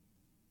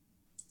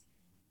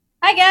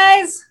Hi,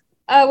 guys.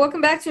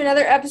 Welcome back to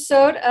another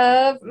episode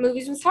of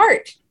Movies with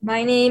Heart.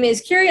 My name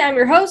is Kyrie. I'm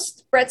your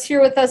host. Brett's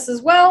here with us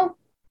as well.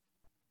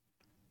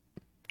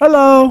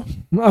 Hello.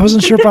 I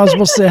wasn't sure if I was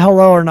supposed to say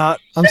hello or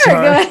not. I'm Sure,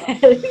 go sorry.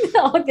 ahead.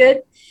 All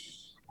good.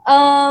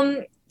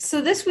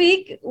 So this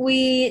week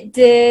we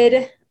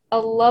did a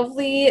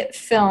lovely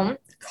film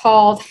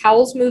called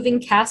Howl's Moving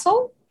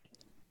Castle.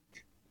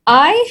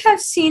 I have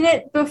seen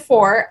it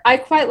before. I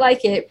quite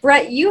like it.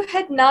 Brett, you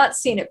had not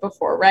seen it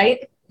before, right?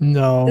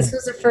 This No.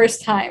 was the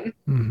first time.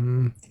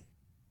 hmm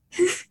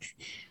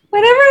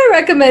Whenever I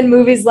recommend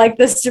movies like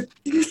this,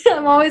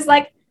 I'm always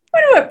like, I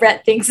wonder what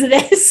Brett thinks of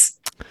this.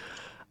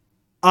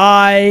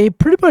 I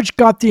pretty much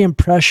got the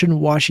impression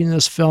watching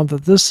this film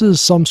that this is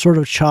some sort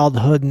of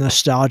childhood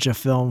nostalgia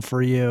film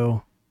for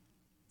you.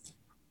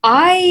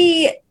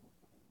 I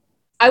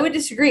I would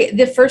disagree.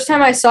 The first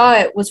time I saw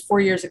it was 4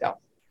 years ago.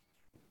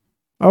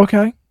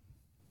 Okay.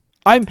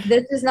 I'm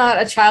This is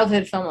not a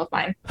childhood film of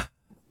mine.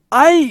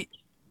 I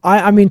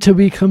I mean to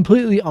be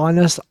completely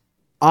honest,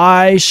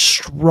 I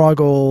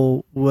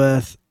struggle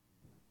with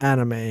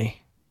anime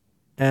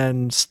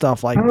and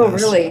stuff like Oh, this.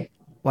 really?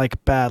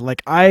 Like bad.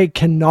 Like I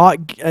cannot.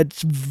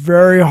 It's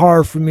very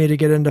hard for me to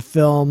get into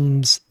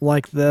films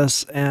like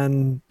this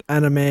and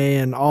anime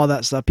and all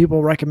that stuff.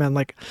 People recommend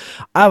like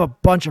I have a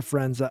bunch of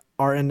friends that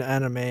are into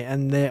anime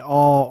and they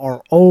all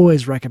are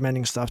always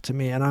recommending stuff to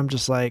me and I'm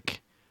just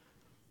like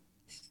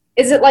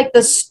Is it like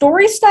the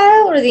story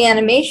style or the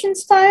animation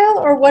style,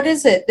 or what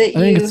is it that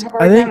you have a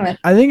hard time with?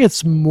 I think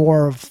it's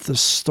more of the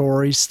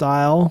story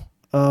style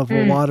of a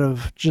Mm, lot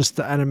of just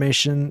the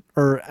animation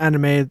or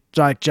anime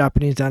like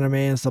Japanese anime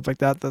and stuff like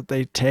that that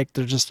they take.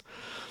 They're just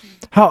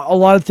how a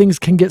lot of things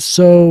can get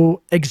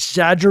so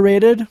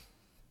exaggerated,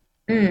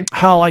 mm.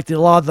 how like a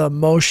lot of the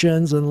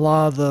emotions and a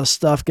lot of the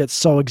stuff gets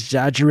so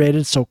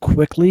exaggerated so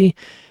quickly.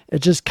 It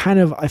just kind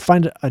of I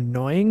find it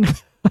annoying.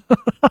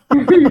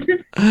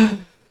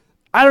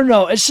 I don't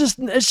know. It's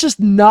just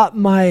not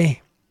my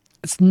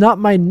it's not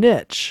my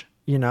niche,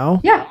 you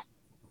know? Yeah.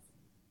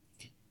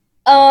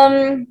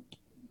 Um.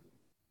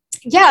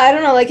 Yeah. I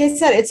don't know. Like I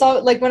said, it's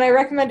all like when I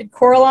recommended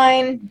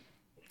Coraline,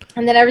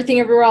 and then Everything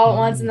Everywhere All at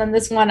Once, and Mm. then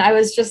this one, I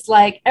was just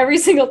like, every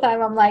single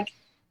time, I'm like,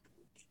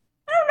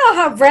 I don't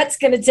know how Brett's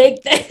gonna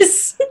take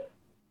this.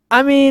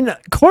 I mean,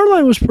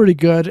 Coraline was pretty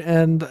good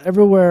and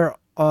Everywhere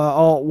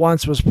All at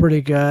Once was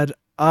pretty good.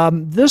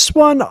 This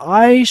one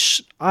I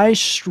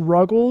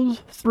struggled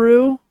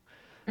through.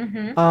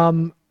 Mm-hmm.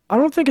 I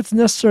don't think it's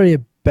necessarily a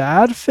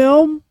bad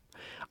film.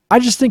 I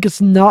just think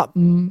it's not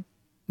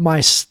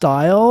my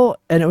style,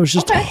 and it was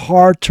just Okay.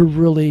 hard to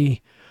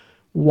really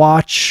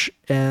watch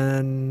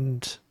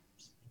and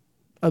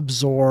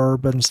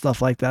absorb and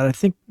stuff like that. I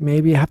think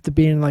maybe you have to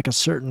be in like a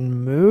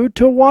certain mood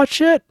to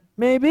watch it.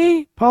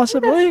 Maybe, I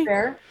think that's possibly.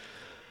 fair.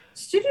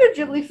 Studio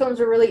Ghibli films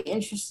are really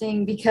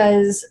interesting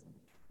because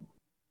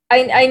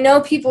I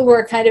know people who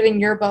are kind of in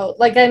your boat.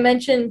 Like I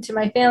mentioned to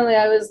my family,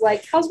 I was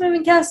like, How's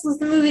Moving Castle is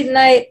the movie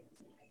tonight.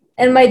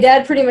 And my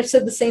dad pretty much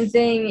said the same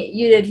thing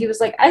you did. He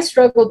was like, I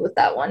struggled with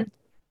that one.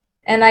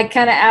 And I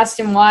kind of asked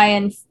him why.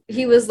 And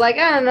he was like,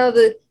 I don't know.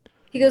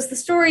 He goes, the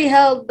story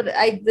held, but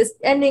this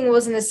ending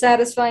wasn't as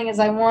satisfying as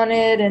I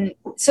wanted. And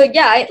so,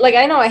 yeah,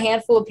 I know a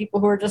handful of people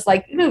who are just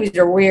like, movies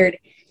are weird.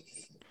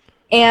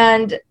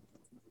 And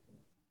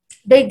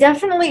they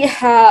definitely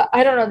have,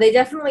 I don't know, they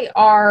definitely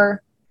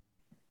are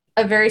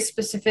a very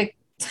specific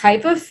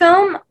type of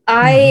film.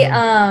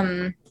 hmm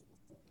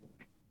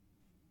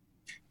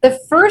The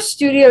first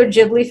Studio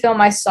Ghibli film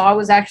I saw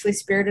was actually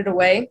Spirited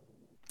Away.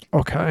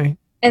 Okay.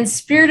 And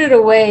Spirited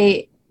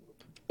Away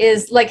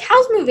is like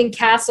House Moving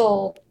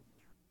Castle,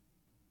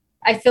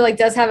 I feel like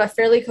does have a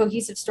fairly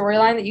cohesive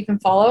storyline that you can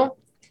follow.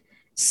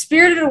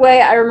 Spirited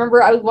Away, I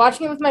remember I was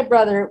watching it with my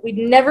brother. We'd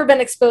never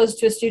been exposed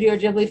to a Studio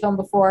Ghibli film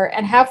before.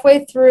 And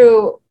halfway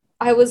through,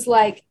 I was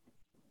like,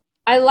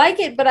 I like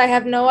it, but I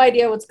have no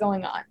idea what's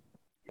going on.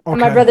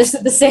 And my Okay. brother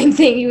said the same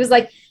thing. He was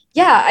like,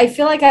 yeah, I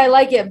feel like I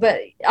like it, but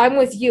I'm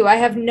with you. I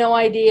have no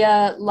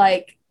idea,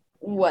 like,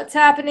 what's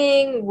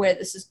happening, where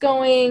this is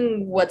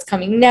going, what's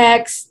coming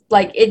next.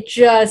 Like, it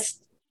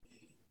just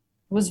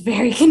was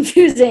very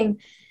confusing.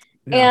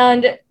 Yeah.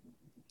 And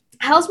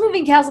House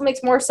Moving Castle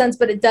makes more sense,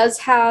 but it does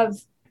have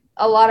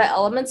a lot of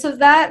elements of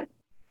that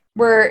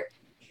where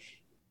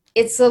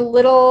it's a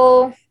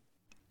little,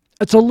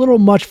 It's a little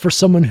much for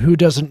someone who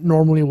doesn't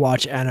normally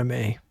watch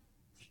anime.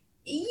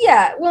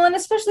 yeah, well, and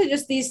especially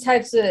just these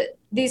types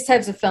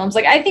of films.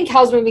 Like, I think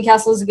House Moving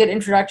Castle is a good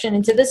introduction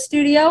into this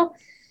studio,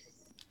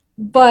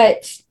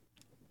 but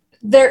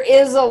there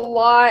is a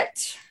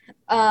lot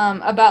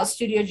about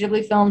Studio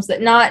Ghibli films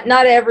that not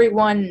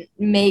everyone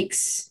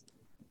makes.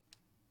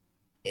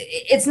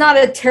 It's not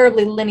a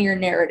terribly linear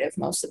narrative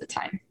most of the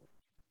time.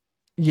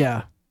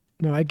 Yeah.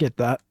 No, I get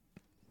that.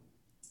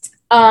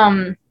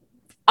 Um,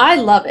 I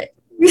love it.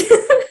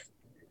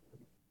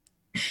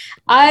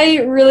 I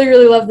really,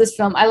 really love this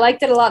film. I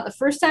liked it a lot the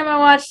first time I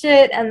watched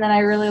it, and then I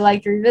really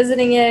liked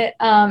revisiting it.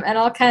 And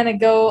I'll kind of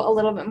go a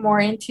little bit more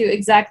into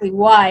exactly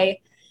why.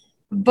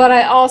 But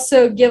I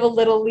also give a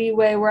little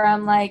leeway where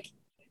I'm like,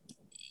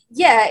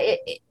 yeah,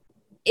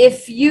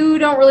 if you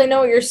don't really know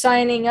what you're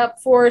signing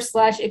up for,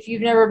 slash, if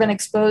you've never been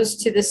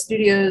exposed to the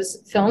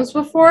studio's films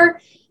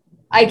before,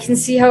 I can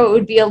see how it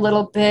would be a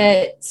little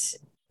bit.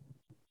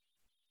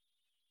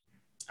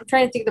 I'm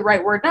trying to think of the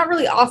right word. Not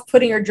really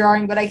off-putting or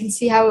jarring, but I can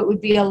see how it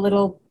would be a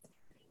little.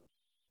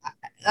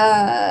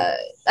 Uh,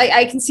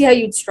 I can see how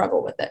you'd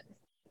struggle with it.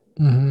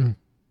 Mm-hmm.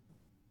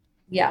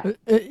 Yeah,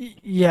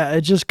 Yeah,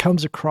 it just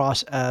comes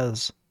across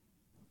as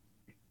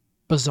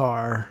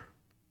bizarre.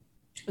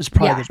 Is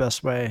probably yeah, the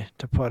best way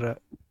to put it.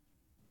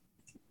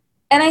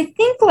 and I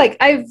think like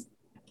I've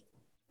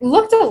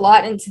looked a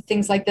lot into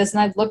things like this, and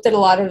I've looked at a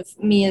lot of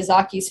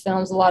Miyazaki's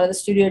films, a lot of the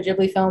Studio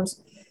Ghibli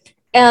films,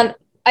 and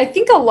I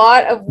think a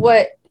lot of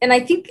and I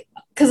think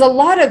because a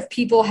lot of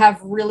people have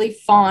really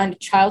fond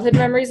childhood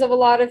memories of a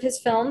lot of his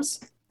films.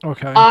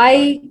 Okay.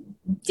 I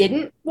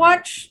didn't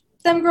watch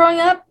them growing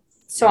up,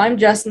 so I'm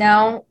just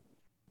now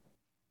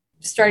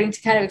starting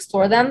to kind of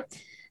explore them.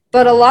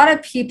 But a lot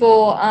of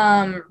people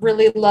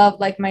really love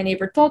like My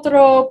Neighbor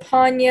Totoro,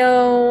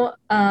 Ponyo,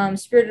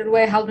 Spirited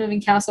Away, Howl's Moving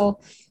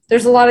Castle.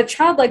 There's a lot of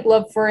childlike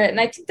love for it,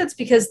 and I think that's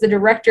because the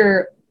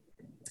director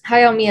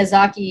Hayao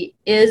Miyazaki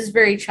is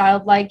very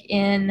childlike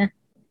in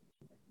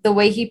the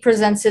way he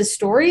presents his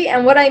story.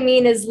 And what I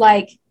mean is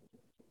like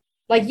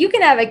you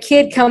can have a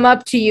kid come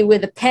up to you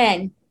with a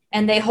pen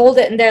and they hold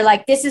it and they're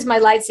like, "This is my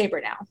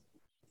lightsaber now,"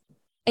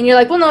 and you're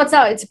like, "Well, no, it's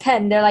not. It's a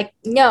pen." They're like,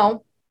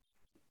 "No,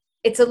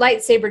 it's a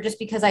lightsaber just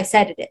because I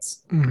said it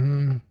is."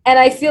 Mm-hmm. And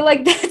I feel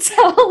like that's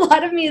how a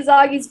lot of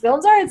Miyazaki's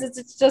films are.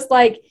 It's just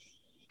like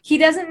he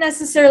doesn't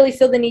necessarily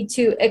feel the need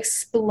to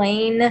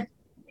explain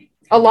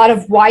a lot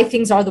of why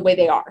things are the way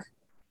they are.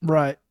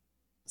 Right.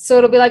 So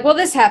it'll be like, well,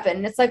 this happened.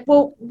 And it's like,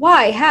 well,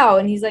 why? How?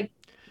 And he's like,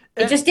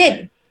 it It, just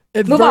did.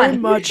 it Move very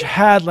on. much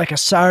had like a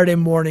Saturday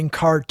morning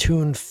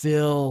cartoon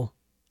feel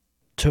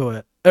to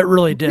it. It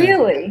really did.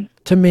 Really?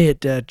 To me, it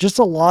did. Just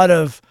a lot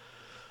of,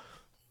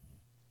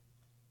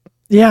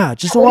 yeah,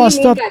 just a What do lot of you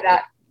mean stuff. by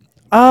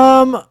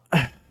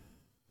that? Um,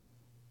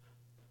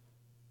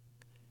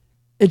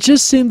 it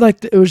just seemed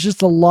like it was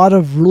just a lot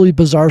of really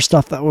bizarre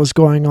stuff that was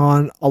going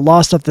on. A lot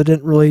of stuff that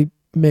didn't really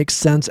make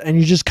sense, and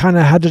you just kind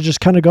of had to just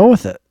kind of go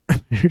with it.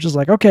 You're just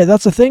like, okay,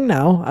 that's a thing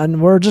now,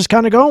 and we're just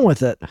kind of going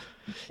with it.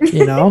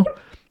 You know,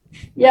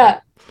 Yeah.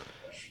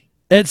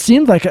 it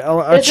seemed like a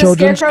There's a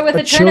children's scarecrow with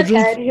a a turnip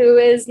children's head who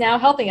is now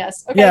helping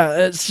us. Okay. yeah,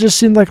 it just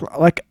seemed like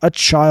a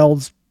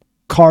child's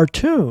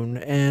cartoon,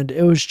 and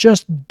it was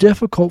just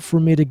difficult for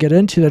me to get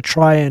into to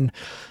try and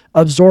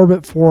absorb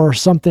it for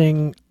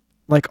something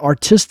like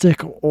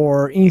artistic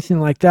or anything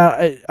like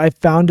that. I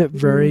found it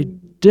very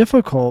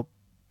difficult.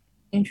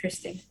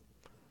 Interesting.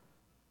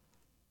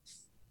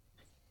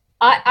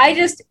 I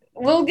just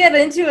we'll get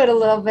into it a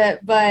little bit,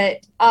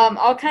 but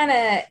I'll kind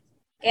of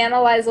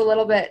analyze a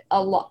little bit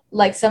a lot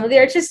like some of the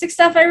artistic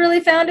stuff I really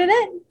found in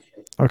it.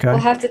 We'll Okay.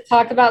 have to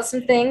talk about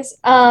some things.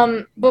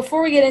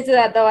 Before we get into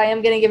that though, I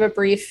am going to give a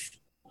brief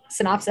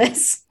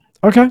synopsis.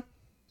 Okay.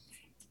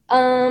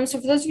 So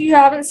for those of you who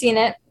haven't seen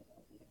it,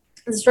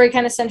 the story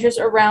kind of centers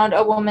around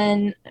a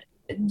woman,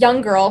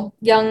 young girl,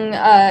 young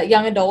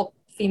adult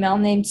female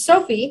named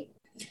Sophie,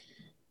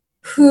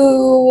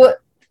 who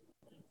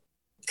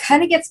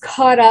kind of gets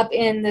caught up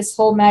in this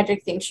whole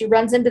magic thing. She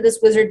runs into this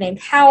wizard named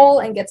Howl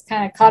and gets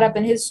kind of caught up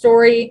in his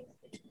story.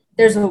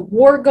 There's a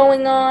war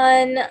going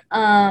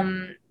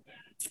on.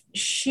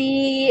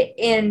 She,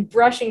 in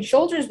brushing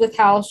shoulders with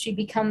Howl, she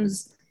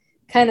becomes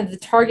kind of the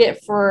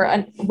target for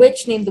a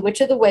witch named the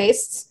Witch of the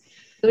Wastes.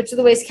 The Witch of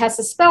the Waste casts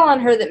a spell on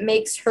her that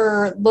makes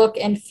her look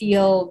and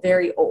feel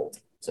very old.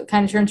 So it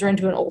kind of turns her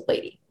into an old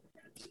lady.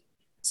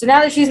 So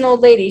now that she's an old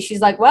lady,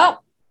 she's like,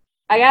 well,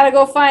 I gotta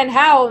go find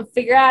Howl and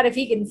figure out if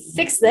he can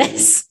fix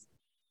this.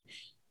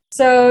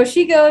 So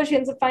she goes, she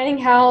ends up finding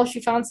Howl. She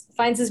finds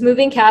his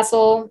moving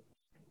castle,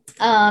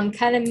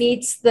 kind of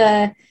meets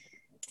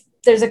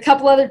there's a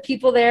couple other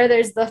people there.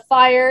 There's the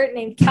fire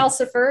named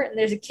Calcifer, and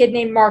there's a kid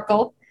named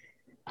Markle.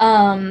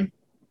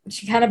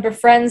 She kind of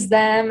befriends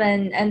them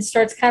and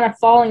starts kind of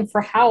falling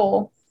for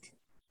Howl.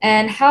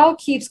 And Howl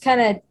keeps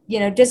kind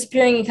of,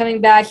 disappearing and coming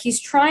back. It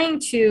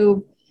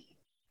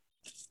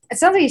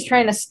sounds like he's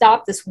trying to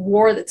stop this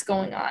war that's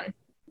going on.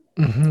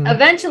 Mm-hmm.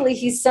 Eventually,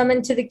 he's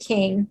summoned to the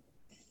king,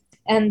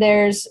 and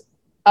there's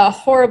a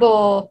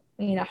horrible,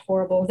 not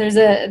horrible. There's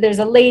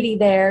a lady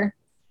there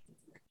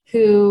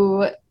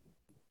who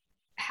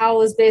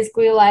Howl is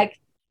basically like,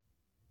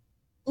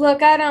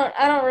 look, I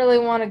don't really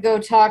want to go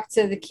talk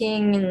to the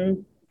king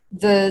and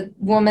the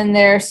woman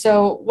there.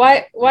 So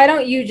why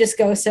don't you just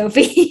go,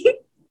 Sophie?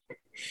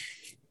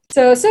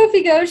 So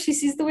Sophie goes. She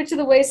sees the Witch of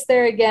the Waste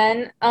there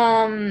again.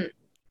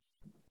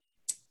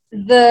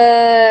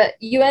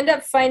 You end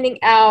up finding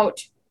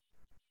out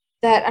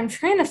that I'm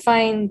trying to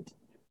find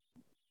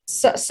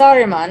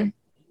Saruman.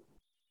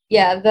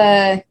 Yeah,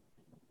 the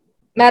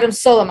Madame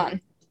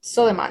Suleiman.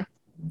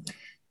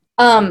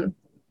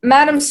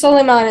 Madame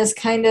Suleiman is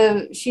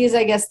she's,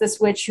 I guess, this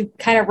witch who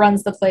kind of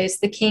runs the place.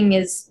 The king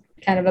is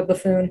kind of a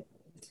buffoon.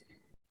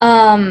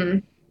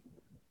 Um,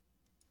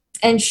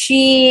 And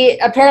she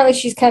apparently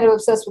she's kind of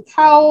obsessed with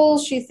Howl.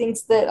 She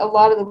thinks that a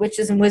lot of the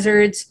witches and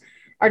wizards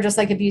are just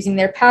like abusing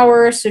their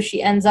power. So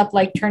she ends up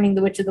like turning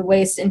the Witch of the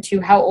Waste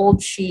into how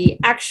old she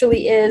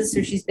actually is.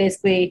 So she's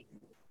basically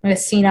a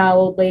senile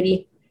old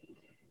lady.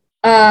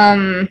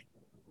 Um,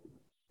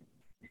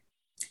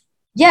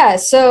 yeah,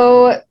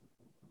 so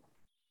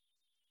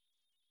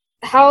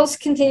Howl's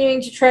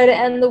continuing to try to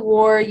end the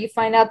war. You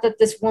find out that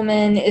this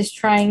woman is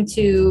trying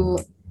to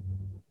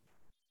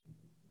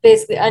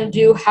basically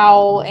undo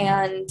Howl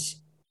and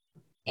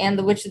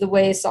the Witch of the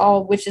Waste,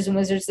 all witches and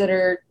wizards that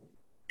are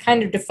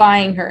kind of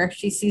defying her.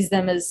 She sees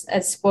them as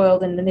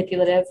spoiled and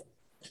manipulative.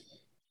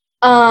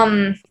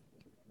 Um,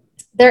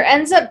 there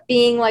ends up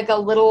being like a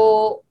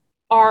little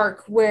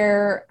arc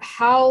where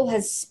Howl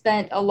has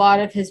spent a lot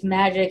of his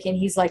magic and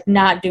he's like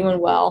not doing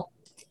well.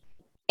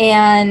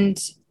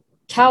 And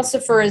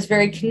Calcifer is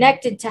very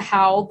connected to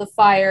Howl, the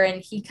fire,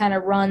 and he kind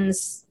of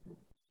runs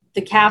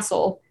the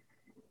castle.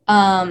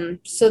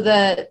 So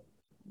they're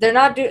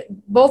not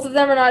both of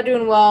them are not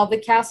doing well. The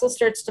castle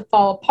starts to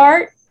fall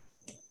apart.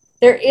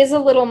 There is a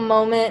little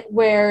moment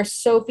where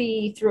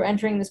Sophie, through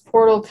entering this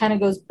portal, kind of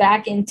goes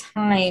back in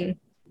time,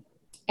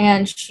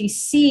 and she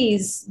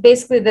sees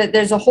basically that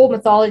there's a whole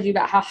mythology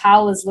about how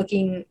Howl is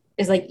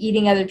like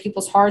eating other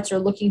people's hearts or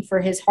looking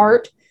for his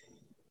heart.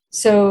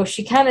 So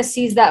she kind of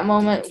sees that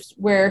moment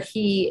where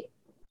he,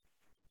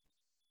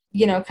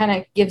 kind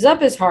of gives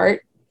up his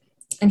heart,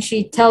 and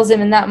she tells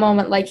him in that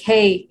moment, like,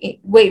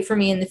 hey, wait for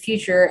me in the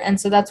future. And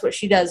so that's what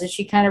she does, is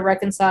she kind of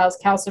reconciles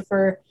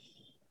Calcifer.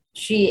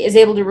 She is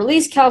able to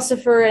release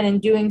Calcifer, and in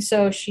doing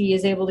so, she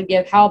is able to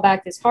give Howl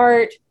back his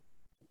heart.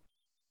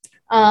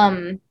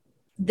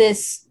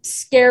 This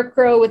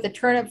scarecrow with a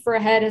turnip for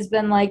a head has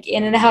been like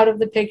in and out of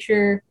the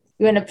picture.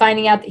 You end up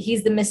finding out that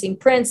he's the missing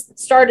prince that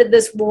started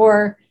this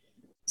war.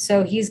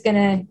 So he's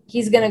gonna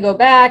go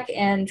back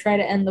and try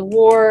to end the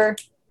war.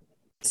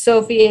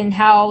 Sophie and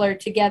Howl are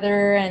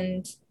together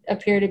and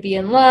appear to be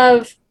in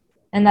love,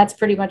 and that's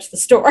pretty much the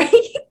story.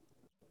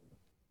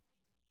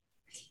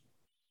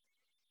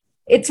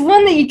 It's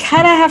one that you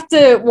kind of have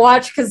to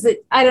watch because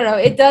I don't know,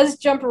 it does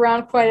jump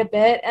around quite a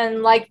bit,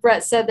 and like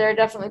Brett said, there are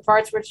definitely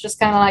parts where it's just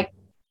kind of like,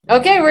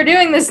 okay, we're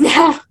doing this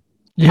now.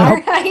 Yep.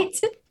 All right.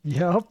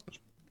 Yep.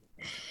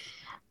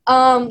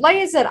 Like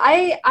I said,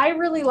 I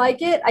really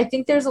like it. I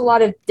think there's a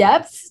lot of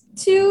depth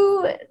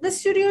to the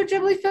Studio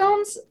Ghibli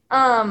films.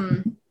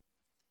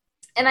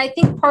 And I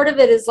think part of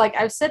it is, like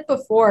I've said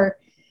before,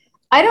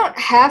 I don't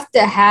have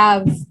to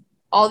have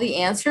all the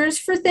answers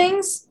for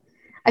things.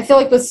 I feel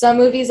like with some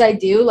movies I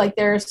do. Like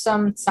there are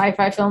some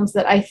sci-fi films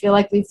that I feel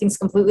like leave things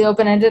completely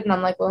open-ended, and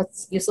I'm like, well,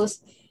 it's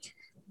useless.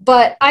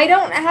 But I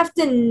don't have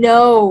to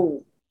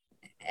know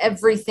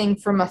everything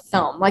from a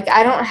film. Like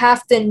I don't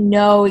have to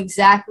know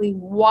exactly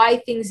why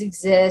things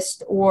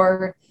exist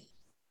or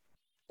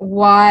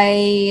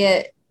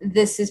why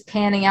this is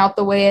panning out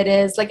the way it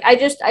is. Like I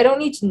don't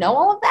need to know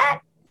all of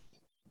that.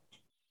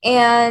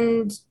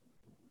 And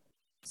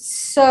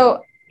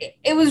so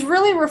it was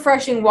really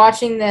refreshing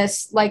watching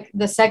this like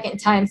the second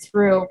time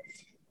through,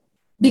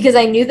 because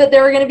I knew that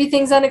there were going to be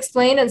things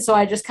unexplained, and so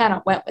I just kind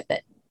of went with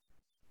it.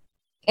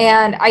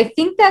 And I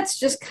think that's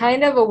just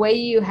kind of a way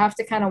you have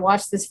to kind of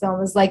watch this film,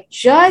 is like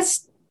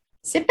just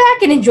sit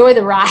back and enjoy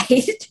the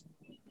ride.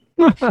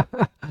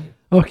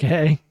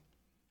 Okay.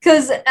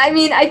 Because I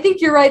mean, I think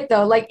you're right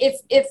though. Like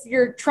if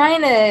you're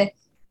trying to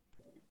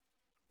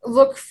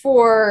look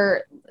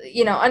for,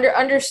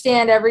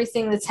 understand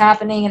everything that's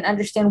happening and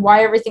understand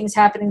why everything's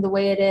happening the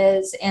way it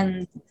is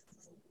and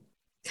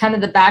kind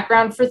of the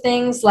background for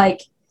things,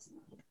 like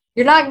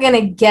you're not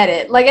gonna get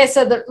it. Like I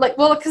said,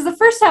 because the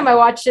first time I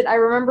watched it, I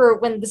remember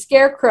when the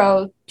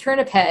scarecrow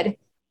turnip head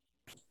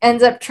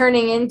ends up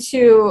turning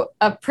into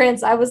a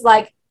prince. I was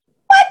like,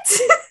 what?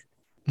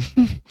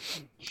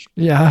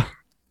 Yeah.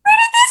 Where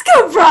did this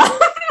come from?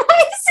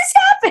 Why is this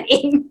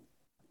happening?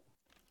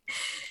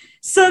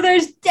 So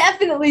there's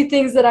definitely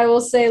things that I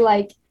will say,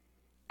 like,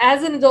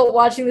 as an adult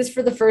watching this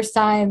for the first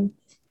time,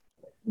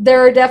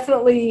 there are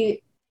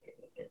definitely,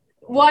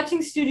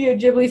 watching Studio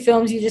Ghibli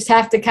films, you just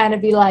have to kind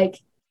of be like,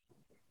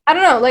 I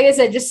don't know, like I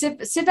said, just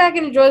sit back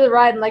and enjoy the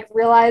ride, and like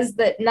realize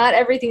that not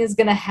everything is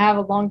going to have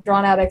a long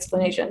drawn out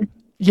explanation.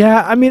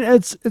 Yeah, I mean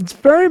it's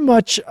very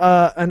much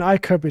and I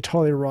could be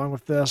totally wrong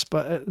with this,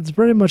 but it's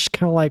very much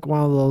kind of like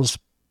one of those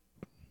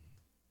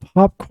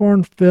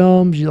popcorn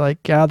films. You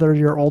like gather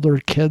your older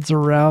kids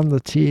around the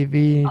TV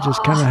and you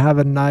just kind of have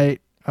a night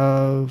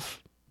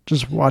of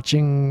just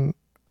watching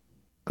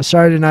a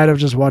Saturday night of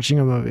just watching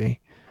a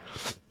movie.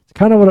 It's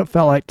kind of what it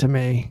felt like to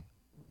me.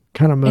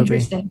 Kind of movie.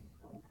 Interesting.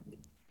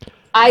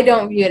 I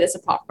don't view it as a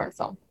popcorn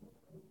film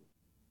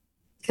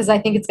because I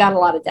think it's got a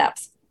lot of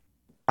depth.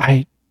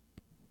 I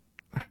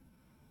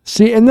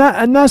see, and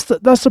that's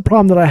the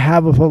problem that I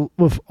have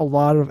with a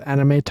lot of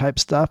anime type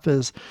stuff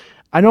is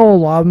I know a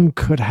lot of them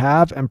could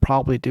have and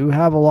probably do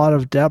have a lot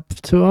of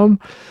depth to them,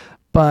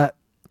 but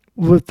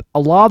with a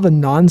lot of the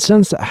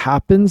nonsense that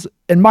happens,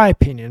 in my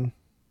opinion,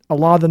 a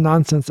lot of the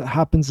nonsense that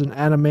happens in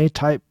anime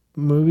type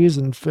movies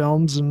and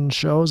films and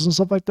shows and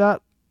stuff like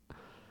that,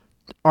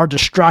 are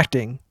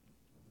distracting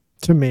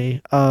to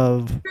me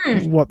of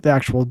Hmm. what the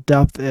actual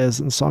depth is.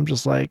 And so I'm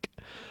just like,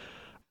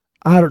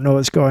 I don't know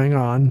what's going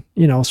on,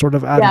 sort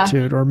of Yeah.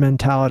 attitude or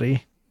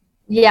mentality.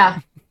 Yeah.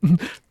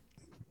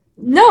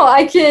 No,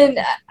 I can.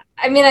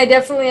 I mean, I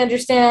definitely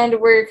understand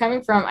where you're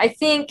coming from. I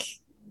think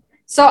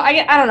so. I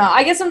don't know.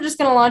 I guess I'm just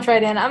going to launch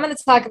right in. I'm going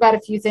to talk about a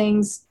few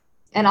things,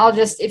 and I'll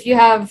just, if you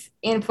have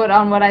input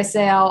on what I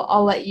say,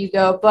 I'll let you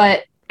go.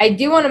 But I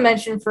do want to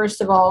mention, first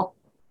of all,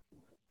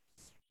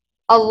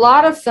 a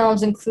lot of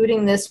films,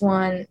 including this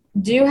one,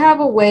 do have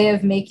a way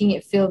of making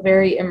it feel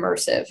very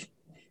immersive.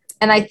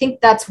 And I think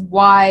that's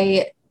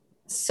why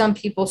some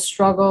people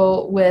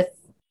struggle with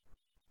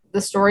the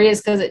story is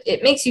because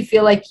it makes you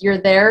feel like you're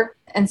there.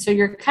 And so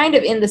you're kind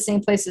of in the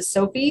same place as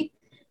Sophie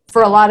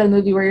for a lot of the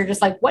movie where you're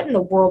just like, what in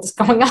the world is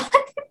going on?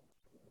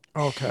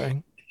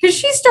 Okay. Because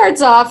she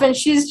starts off and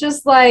she's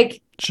just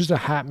like, She's a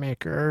hat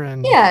maker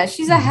and yeah,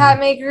 she's a hmm hat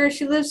maker.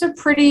 She lives a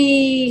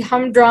pretty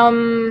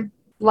humdrum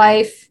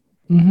life.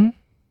 hmm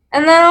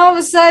And then all of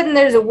a sudden,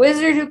 there's a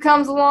wizard who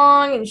comes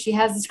along and she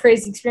has this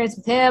crazy experience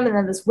with him. And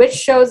then this witch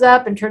shows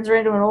up and turns her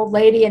into an old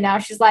lady. And now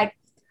she's like,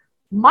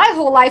 my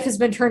whole life has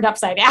been turned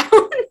upside down.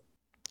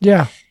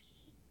 yeah.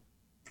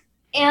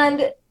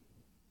 And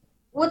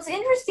what's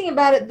interesting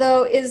about it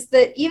though is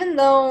that even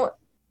though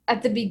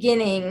at the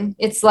beginning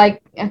it's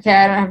like, okay,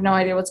 I don't have no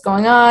idea what's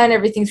going on,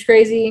 everything's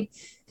crazy,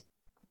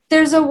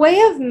 there's a way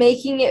of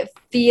making it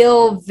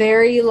feel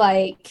very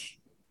like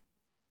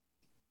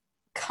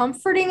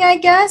comforting, I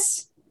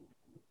guess.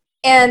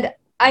 And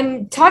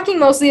I'm talking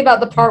mostly about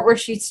the part where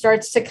she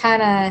starts to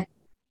kind of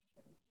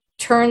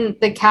turn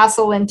the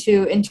castle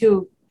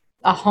into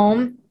a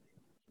home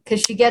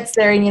because she gets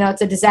there and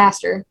it's a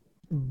disaster,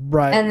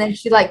 Right. and then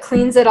she like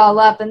cleans it all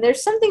up, and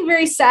there's something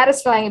very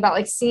satisfying about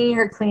like seeing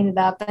her clean it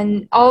up,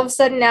 and all of a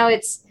sudden now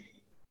it's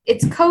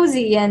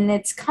cozy and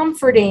it's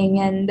comforting,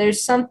 and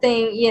there's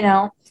something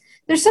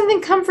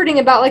comforting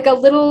about like a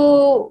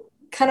little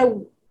kind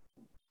of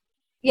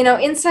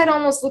inside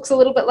almost looks a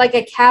little bit like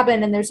a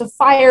cabin, and there's a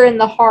fire in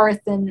the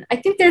hearth, and I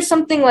think there's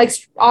something like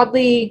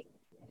oddly,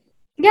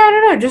 yeah, I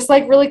don't know, just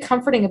like really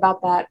comforting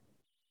about that.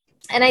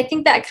 And I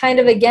think that kind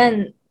of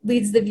again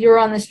leads the viewer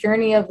on this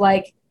journey of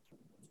like,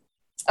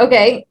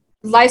 okay,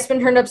 life's been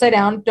turned upside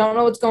down, don't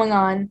know what's going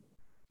on.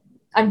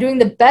 I'm doing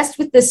the best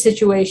with this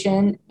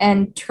situation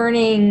and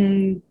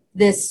turning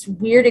this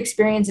weird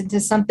experience into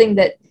something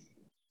that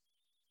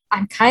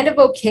I'm kind of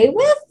okay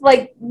with.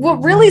 Like,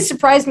 what really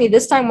surprised me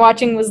this time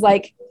watching was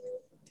like,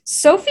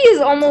 Sophie is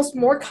almost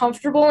more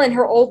comfortable in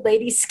her old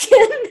lady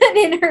skin than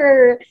in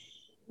her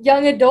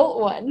young adult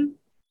one.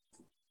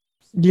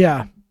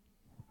 Yeah.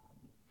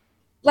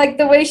 Like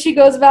the way she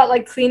goes about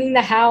like cleaning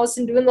the house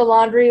and doing the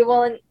laundry.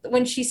 Well, and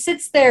when she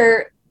sits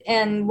there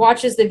and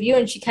watches the view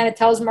and she kind of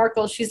tells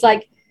Markle, she's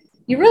like,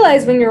 you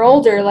realize when you're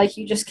older, like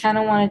you just kind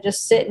of want to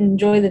just sit and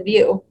enjoy the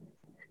view.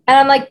 And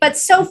I'm like, but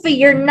Sophie,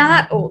 you're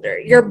not older.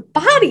 Your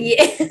body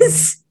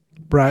is.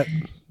 Right.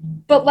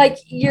 But like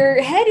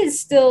your head is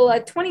still a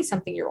 20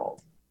 something year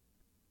old.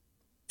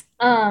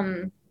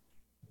 Um,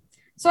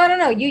 so I don't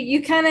know.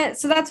 You kind of,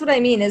 so that's what I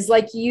mean is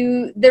like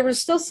there was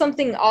still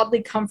something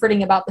oddly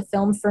comforting about the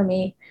film for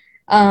me.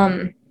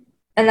 And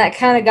that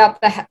kind of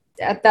got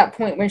at that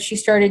point when she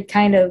started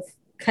kind of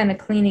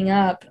cleaning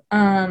up.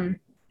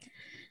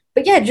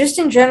 But yeah, just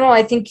in general,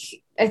 I think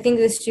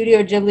the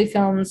Studio Ghibli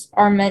films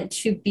are meant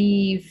to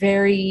be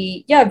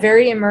very, yeah,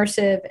 very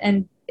immersive,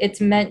 and it's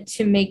meant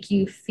to make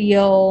you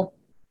feel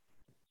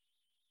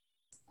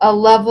a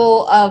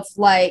level of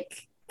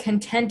like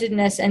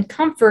contentedness and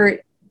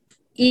comfort,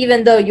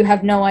 even though you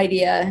have no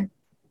idea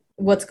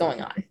what's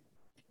going on,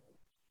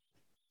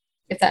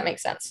 if that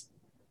makes sense.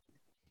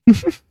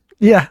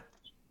 Yeah.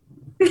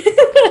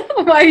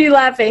 Why are you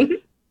laughing?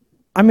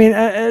 I mean,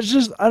 it's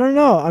just I don't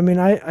know. I mean,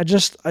 I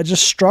just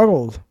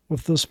struggled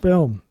with this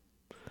film,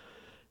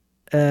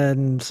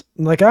 and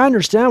like I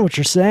understand what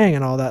you're saying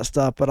and all that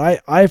stuff, but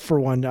I for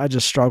one, I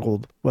just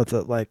struggled with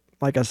it. Like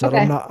I said,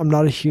 Okay. I'm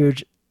not a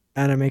huge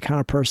anime kind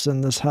of person.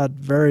 This had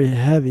very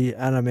heavy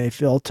anime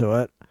feel to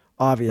it,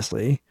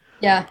 obviously.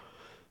 Yeah.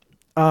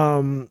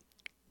 Um,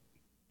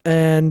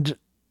 and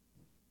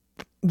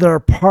there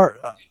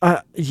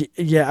are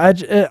yeah,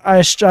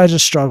 I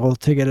just struggled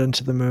to get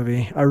into the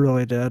movie. I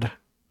really did.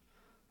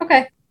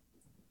 Okay.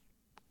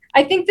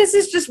 I think this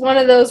is just one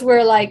of those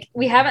where like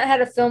we haven't had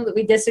a film that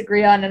we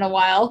disagree on in a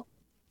while.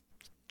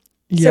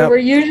 So Yep. we're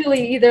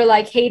usually either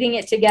like hating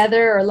it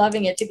together or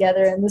loving it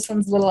together, and this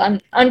one's a little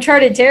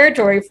uncharted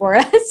territory for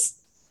us.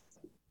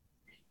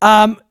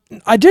 Um,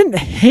 I didn't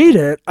hate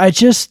it. I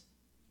just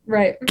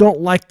Right.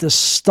 don't like the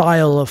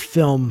style of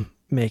film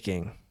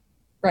making.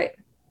 Right.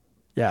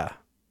 Yeah.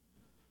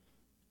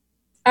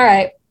 All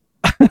right.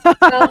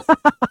 Well,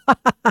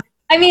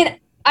 I mean,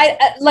 I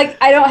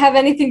don't have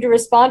anything to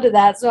respond to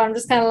that, so I'm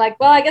just kind of like,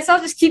 well, I guess I'll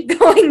just keep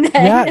going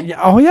Yeah, then. yeah.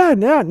 Oh yeah,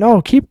 yeah.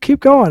 No, keep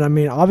going. I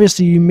mean,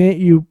 obviously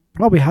you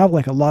probably have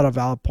like a lot of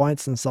valid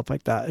points and stuff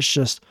like that. It's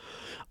just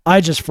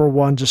I just for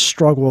one just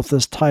struggle with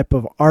this type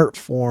of art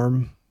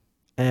form,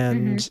 Mm-hmm.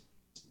 and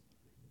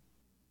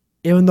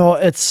even though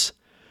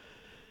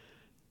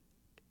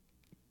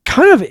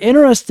kind of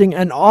interesting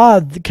and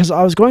odd because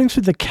I was going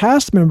through the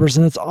cast members,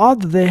 and it's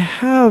odd that they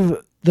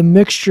have the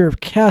mixture of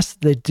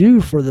cast that they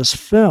do for this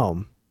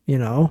film, you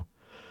know?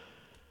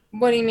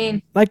 What do you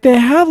mean? Like they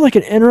have like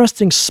an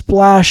interesting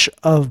splash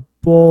of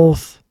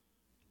both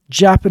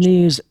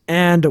Japanese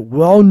and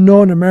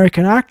well-known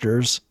American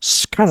actors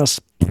kind of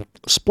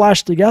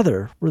splashed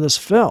together for this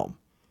film.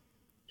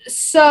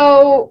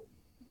 So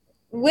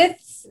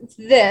with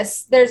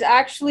this, there's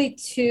actually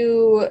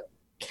two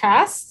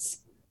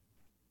casts.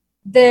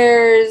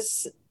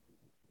 There's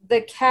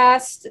the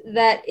cast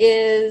that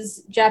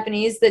is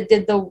Japanese that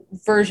did the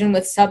version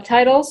with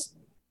subtitles.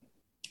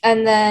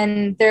 And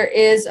then there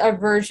is a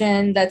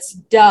version that's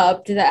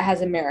dubbed that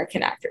has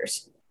American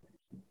actors.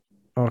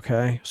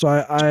 Okay, so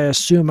I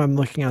assume I'm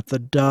looking at the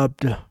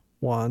dubbed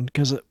one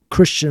because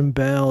Christian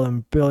Bale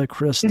and Billy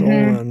Crystal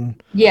Mm-hmm.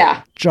 and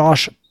Yeah.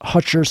 Josh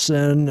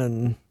Hutcherson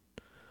and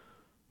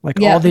like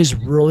all Yep. these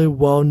really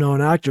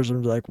well-known actors.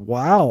 I'm like,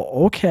 wow,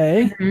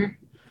 okay. Mm-hmm.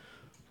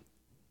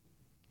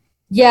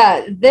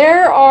 Yeah,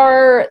 there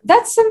are.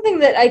 That's something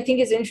that I think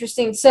is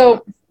interesting.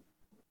 So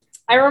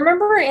I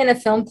remember in a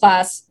film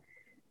class,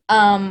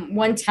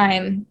 one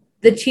time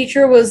the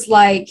teacher was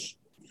like,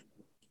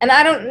 and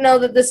I don't know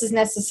that this is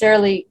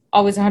necessarily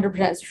always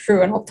 100%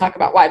 true, and I'll talk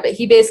about why, but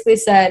he basically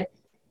said,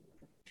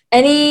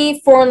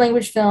 any foreign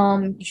language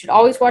film, you should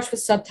always watch with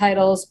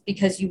subtitles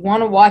because you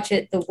want to watch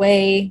it the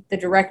way the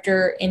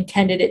director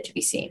intended it to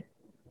be seen.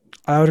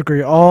 I would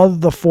agree. All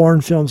the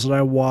foreign films that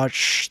I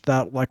watch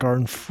that like are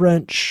in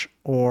French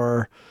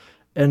or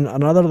in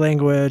another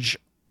language,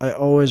 I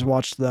always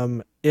watch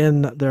them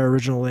in their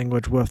original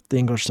language with the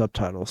English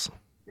subtitles.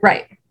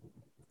 Right.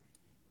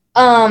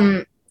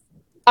 Um,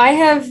 I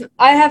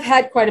have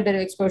had quite a bit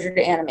of exposure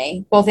to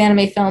anime, both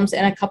anime films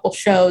and a couple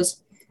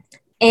shows,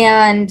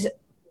 and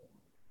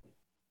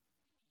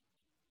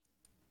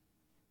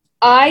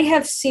I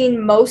have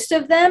seen most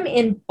of them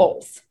in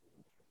both.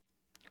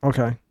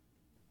 Okay.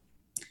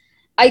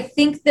 I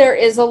think there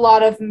is a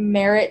lot of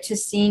merit to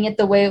seeing it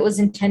the way it was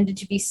intended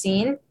to be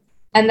seen.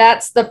 And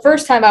that's the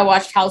first time I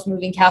watched Howl's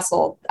Moving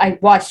Castle. I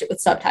watched it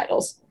with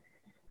subtitles.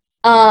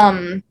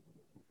 Um,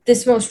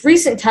 this most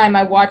recent time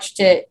I watched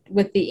it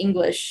with the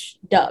English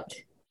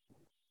dubbed.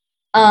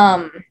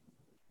 Um,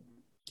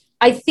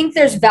 I think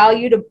there's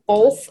value to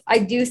both. I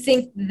do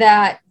think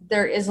that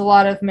there is a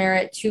lot of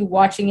merit to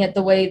watching it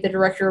the way the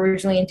director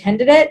originally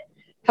intended it.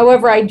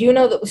 However, I do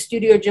know that with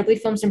Studio Ghibli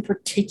films in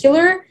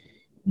particular,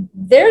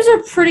 there's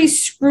a pretty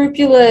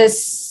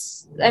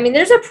scrupulous, I mean,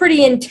 there's a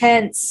pretty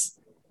intense,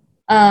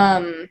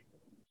 um,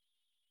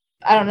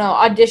 I don't know,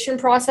 audition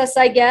process,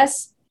 I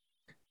guess,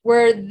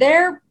 where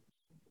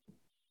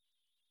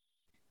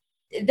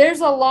there's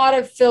a lot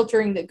of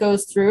filtering that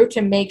goes through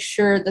to make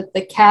sure that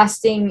the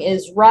casting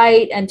is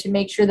right and to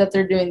make sure that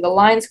they're doing the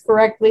lines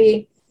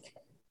correctly.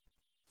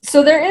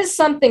 So there is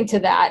something to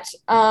that.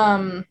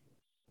 But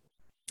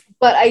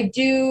I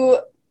do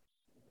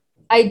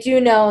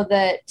know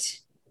that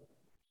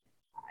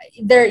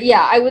there,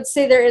 yeah, I would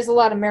say there is a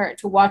lot of merit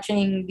to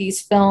watching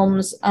these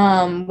films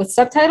with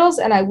subtitles,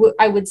 and I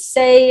would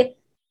say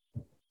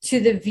to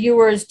the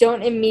viewers,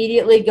 don't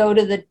immediately go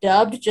to the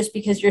dubbed just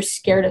because you're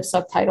scared of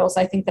subtitles.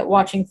 I think that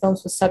watching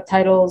films with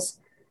subtitles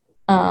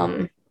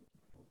um,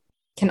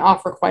 can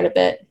offer quite a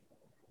bit.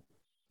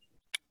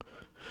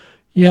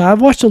 Yeah,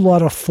 I've watched a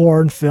lot of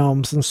foreign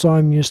films, and so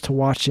I'm used to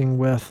watching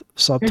with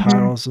Mm-hmm.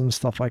 subtitles and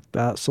stuff like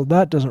that. So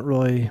that doesn't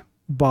really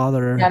Yeah,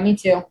 bother me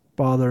too.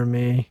 bother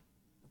me.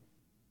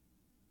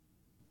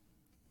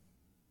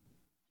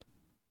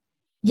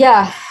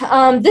 Yeah,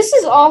 this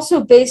is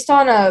also based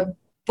on a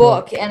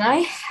book, Book. and I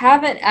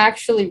haven't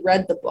actually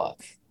read the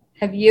book.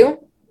 Have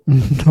you?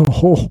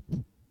 No,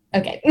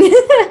 Okay.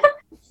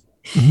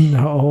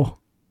 no.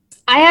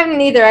 I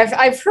haven't either.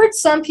 I've heard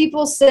some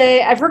people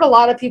say, I've heard a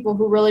lot of people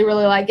who really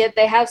really like it.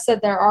 They have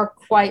said there are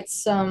quite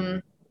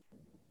some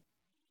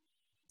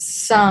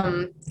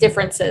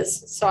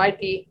differences. So I'd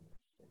be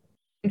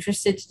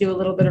interested to do a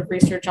little bit of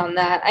research on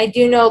that. I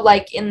do know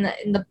like in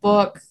the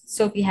book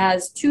Sophie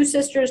has two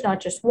sisters, not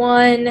just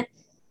one.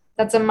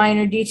 That's a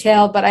minor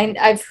detail, but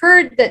I've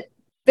heard that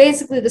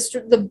basically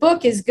the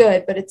book is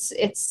good, but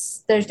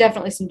it's there's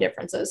definitely some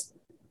differences.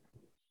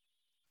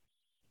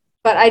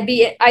 But I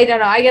don't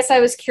know. I guess I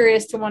was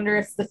curious to wonder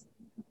if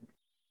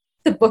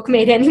the book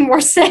made any more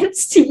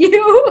sense to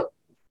you.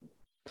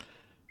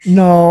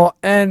 No,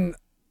 and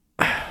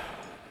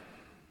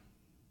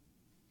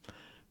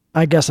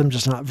I guess I'm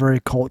just not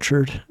very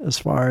cultured as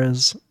far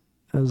as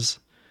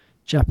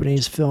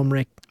Japanese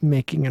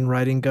making and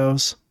writing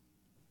goes.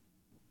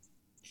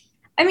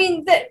 I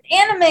mean, the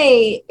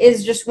anime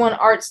is just one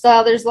art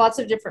style. There's lots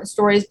of different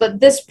stories,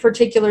 but this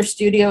particular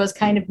studio is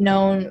kind of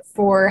known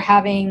for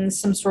having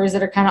some stories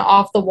that are kind of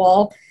off the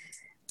wall.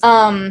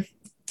 Um,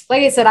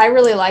 like I said, I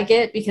really like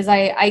it because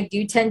I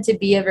do tend to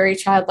be a very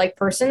childlike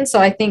person. So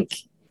I think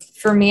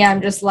for me,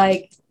 I'm just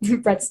like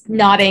Brett's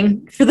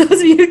nodding. For those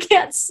of you who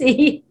can't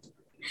see,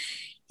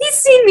 he's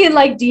seen me in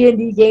like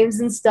D&D games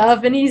and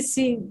stuff, and he's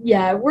seen,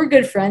 yeah, we're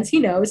good friends. He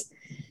knows.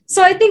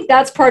 So I think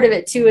that's part of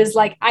it too, is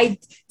like I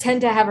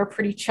tend to have a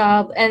pretty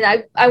child, and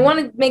I want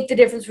to make the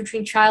difference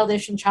between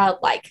childish and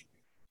childlike.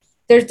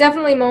 There's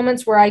definitely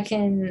moments where I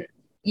can,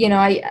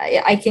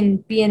 I can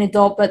be an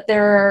adult, but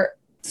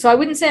so I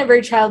wouldn't say I'm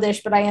very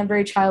childish, but I am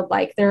very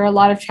childlike. There are a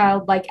lot of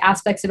childlike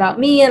aspects about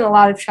me and a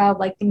lot of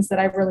childlike things that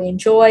I really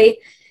enjoy.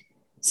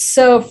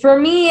 So for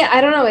me,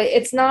 I don't know,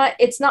 it's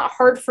not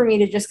hard for me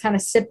to just kind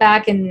of sit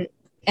back and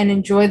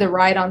enjoy the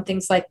ride on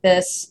things like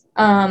this.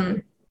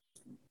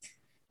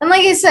 And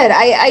like I said,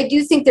 I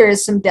do think there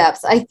is some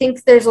depth. I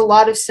think there's a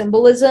lot of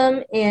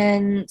symbolism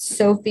in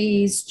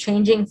Sophie's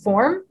changing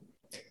form.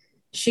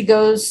 She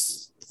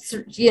goes,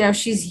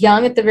 she's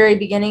young at the very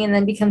beginning and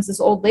then becomes this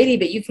old lady,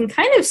 but you can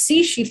kind of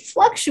see she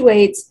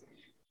fluctuates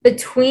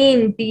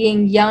between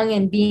being young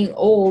and being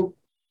old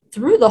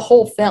through the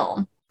whole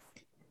film.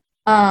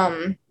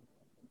 Um,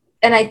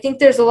 and I think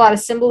there's a lot of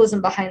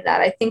symbolism behind that.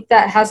 I think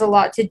that has a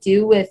lot to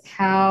do with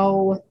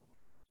how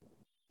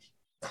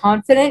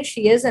confident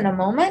she is in a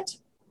moment,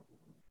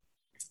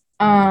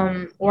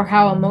 or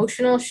how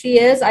emotional she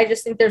is. I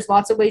just think there's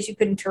lots of ways you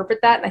could interpret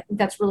that, and I think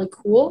that's really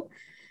cool.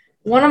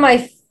 One of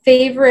my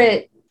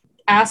favorite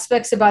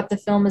aspects about the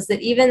film is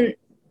that even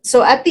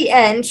so, at the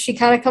end, she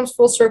kind of comes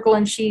full circle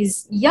and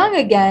she's young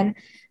again,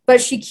 but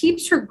she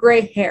keeps her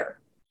gray hair.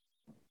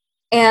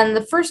 And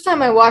the first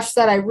time I watched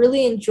that, I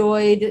really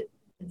enjoyed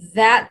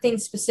that thing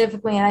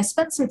specifically, and I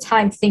spent some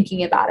time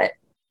thinking about it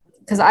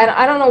because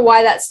I don't know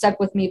why that stuck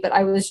with me, but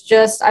I was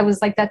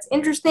like, that's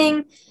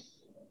interesting.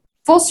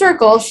 Full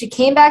circle, she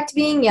came back to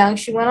being young.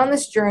 She went on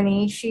this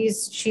journey.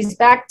 She's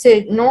back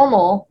to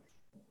normal,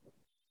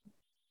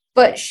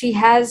 but she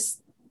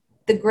has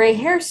the gray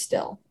hair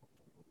still.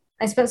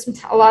 I spent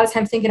a lot of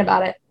time thinking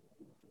about it.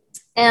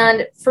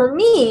 And for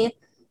me,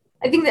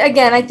 I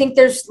think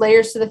there's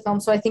layers to the film,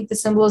 so I think the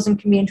symbolism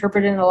can be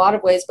interpreted in a lot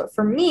of ways. But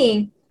for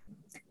me,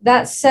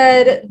 that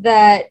said,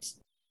 that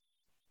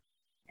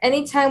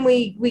anytime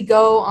we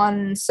go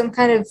on some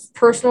kind of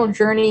personal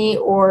journey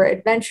or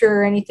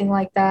adventure or anything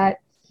like that,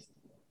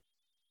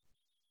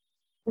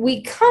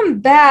 we come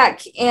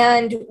back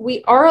and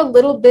we are a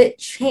little bit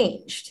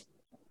changed.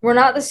 We're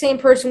not the same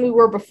person we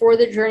were before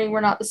the journey.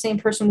 We're not the same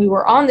person we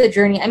were on the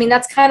journey. I mean,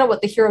 that's kind of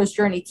what the hero's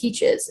journey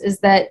teaches, is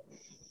that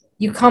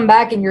you come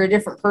back and you're a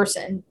different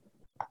person.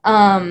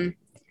 And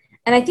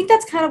I think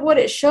that's kind of what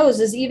it shows,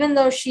 is even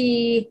though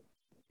she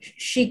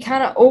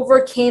kind of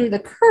overcame the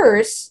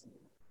curse,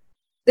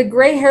 the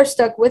gray hair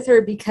stuck with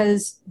her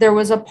because there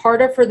was a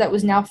part of her that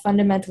was now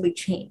fundamentally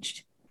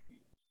changed.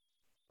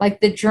 Like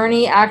the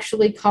journey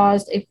actually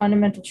caused a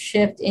fundamental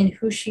shift in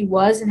who she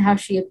was and how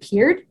she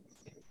appeared.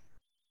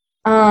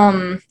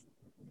 And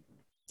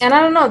I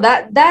don't know,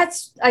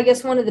 that's I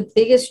guess one of the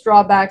biggest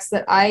drawbacks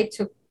that I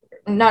took,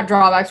 not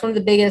drawbacks, one of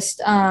the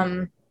biggest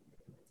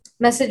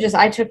messages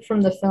I took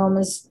from the film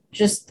is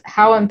just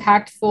how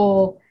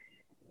impactful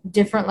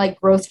different like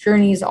growth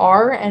journeys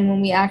are. And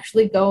when we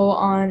actually go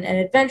on an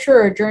adventure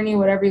or a journey,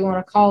 whatever you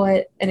want to call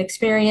it, an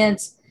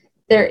experience,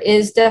 there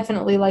is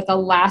definitely like a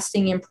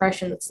lasting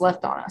impression that's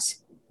left on us.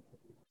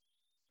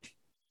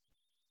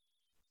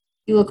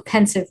 You look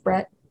pensive,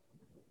 Brett.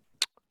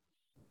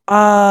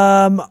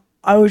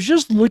 I was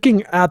just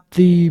looking at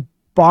the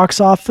box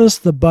office,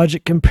 the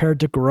budget compared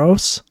to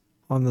gross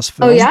on this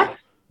Oh film, yeah?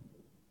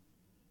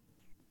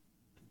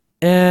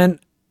 and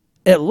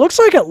it looks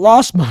like it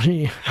lost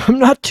money. I'm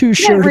not too Yeah,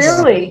 sure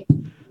though. really.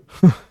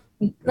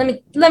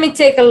 Let me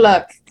take a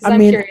look because I I'm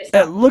mean, curious it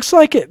now. looks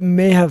like it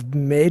may have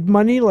made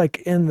money like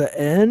in the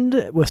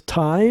end with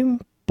time,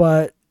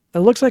 but it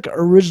looks like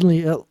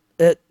originally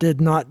it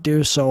did not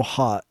do so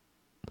hot.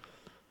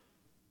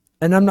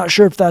 And I'm not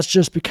sure if that's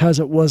just because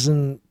it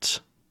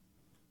wasn't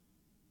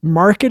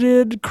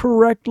marketed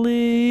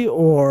correctly No,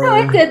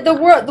 it or did. The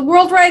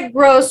worldwide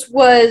gross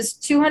was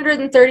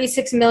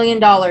 $236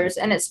 million,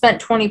 and it spent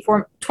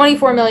 24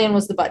 million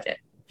was the budget.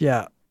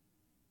 yeah.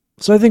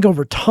 So I think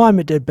over time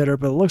it did better,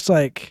 but it looks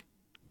like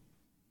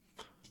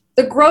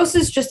The gross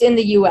is just in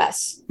the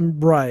US.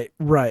 right,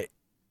 right,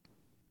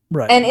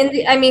 right.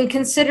 And I mean,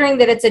 considering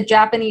that it's a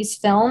Japanese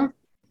film,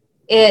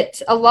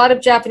 a lot of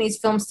Japanese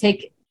films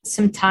take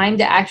some time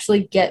to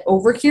actually get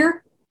over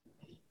here.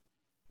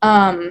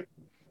 Um,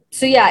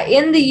 so yeah,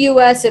 in the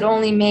US it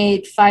only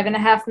made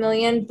 5.5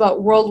 million,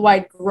 but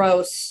worldwide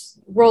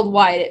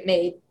it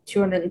made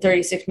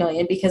 236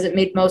 million because it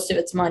made most of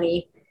its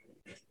money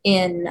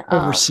in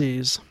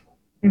Overseas.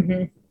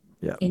 mhm,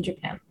 Yeah. in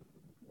Japan.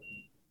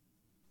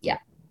 Yeah.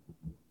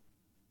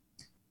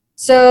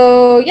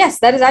 So yes,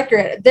 that is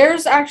accurate.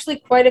 There's actually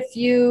quite a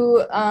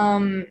few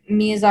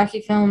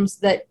Miyazaki films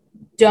that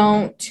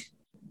don't,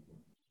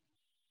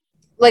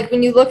 like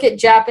when you look at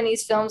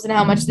Japanese films and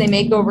how much they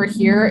make over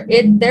here,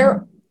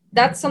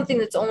 that's something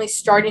that's only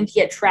starting to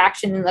get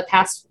traction in the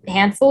past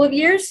handful of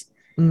years.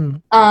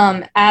 Mm.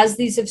 As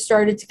these have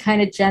started to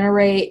kind of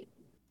generate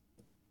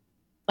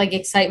like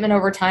excitement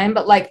over time.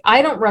 But like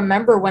I don't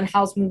remember when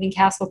Howl's Moving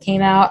Castle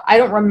came out. I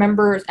don't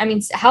remember. I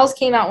mean, Howl's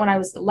came out when I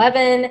was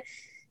 11.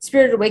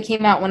 Spirited Away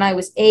came out when I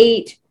was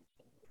 8.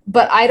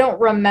 But I don't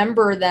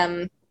remember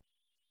them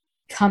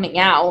coming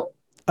out.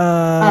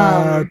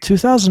 Um,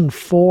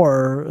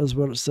 2004 is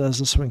what it says.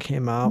 This one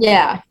came out.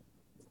 yeah,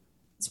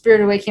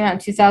 Spirited Away came out in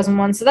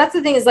 2001. So that's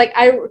the thing is like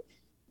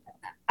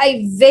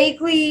I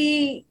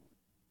vaguely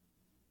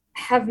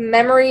have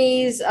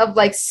memories of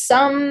like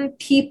some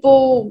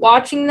people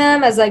watching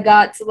them as I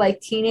got to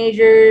like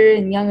teenager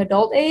and young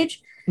adult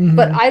age,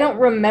 but Hmm. I don't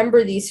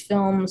remember these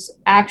films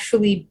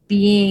actually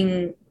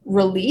being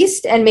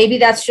released. And maybe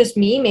that's just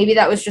me. Maybe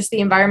that was just the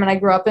environment I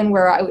grew up in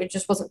where I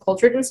just wasn't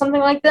cultured in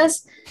something like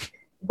this.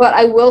 But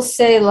I will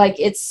say, like,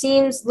 it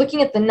seems,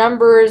 looking at the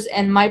numbers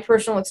and my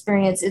personal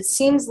experience, it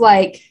seems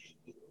like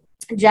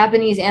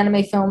Japanese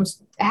anime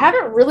films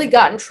haven't really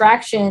gotten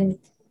traction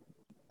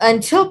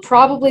until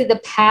probably the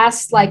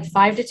past like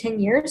 5 to 10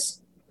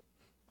 years.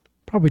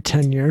 Probably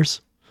 10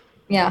 years.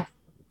 Yeah.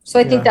 So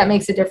I think Yeah. that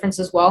makes a difference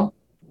as well.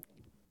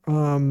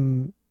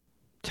 Um,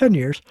 10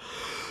 years.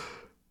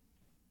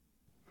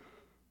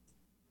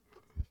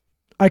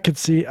 I can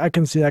see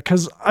that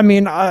because I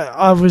mean, I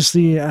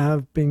obviously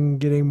have been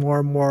getting more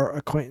and more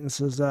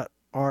acquaintances that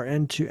are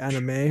into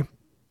anime.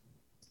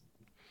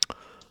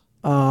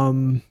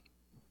 Um,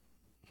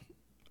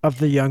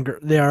 they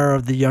are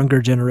of the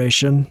younger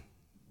generation.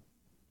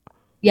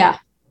 Yeah.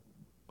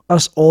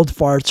 Us old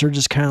farts are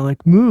just kind of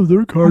like, move, they're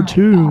Oh my gosh.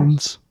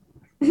 cartoons.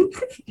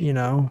 You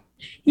know,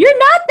 You're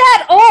not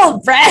that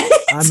old, Brett.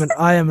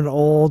 I am an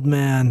old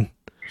man.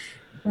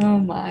 Oh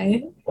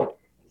my.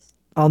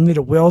 I'll need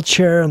a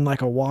wheelchair and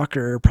like a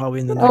walker probably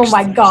in the Oh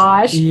my next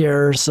gosh.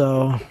 year or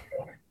so.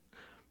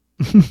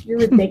 You're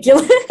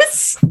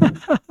ridiculous.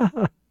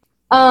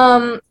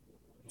 um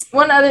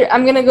one other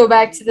I'm gonna go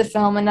back to the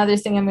film. Another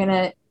thing I'm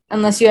gonna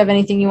unless you have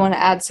anything you want to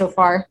add so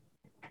far.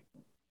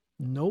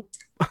 Nope.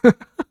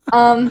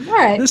 All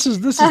right. This is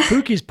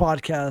Pookie's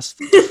podcast.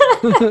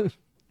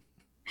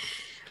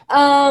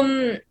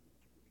 um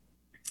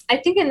I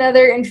think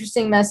another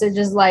interesting message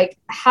is like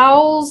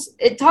Howl's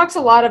it talks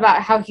a lot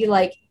about how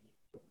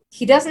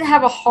he doesn't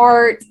have a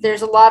heart.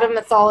 There's a lot of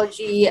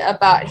mythology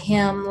about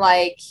him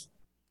like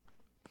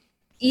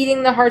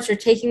eating the hearts or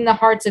taking the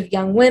hearts of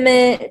young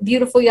women,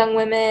 beautiful young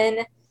women.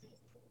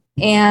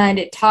 And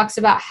it talks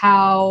about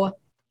how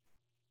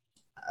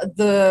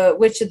the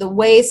Witch of the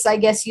Waste, I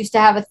guess, used to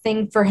have a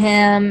thing for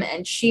him,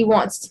 and she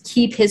wants to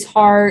keep his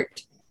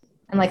heart.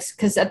 And like,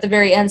 because at the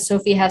very end,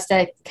 Sophie has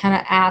to kind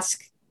of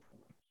ask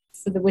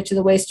for the Witch of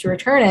the Waste to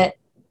return it.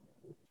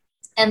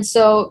 And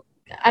so,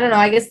 I don't know.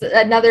 I guess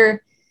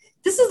another.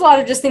 This is a lot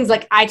of just things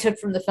like I took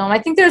from the film. I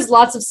think there's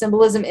lots of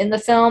symbolism in the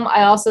film.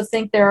 I also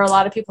think there are a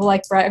lot of people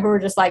like Brett who are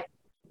just like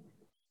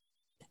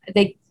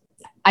they.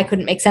 I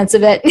couldn't make sense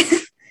of it,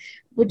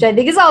 which I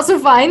think is also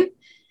fine.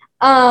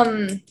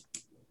 Um,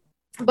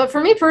 but for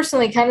me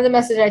personally, kind of the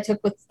message I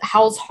took with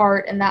Howl's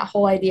Heart and that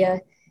whole idea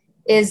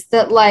is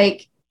that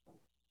like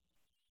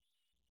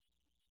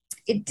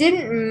it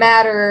didn't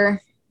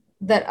matter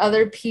that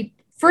other people.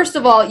 First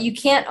of all, you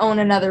can't own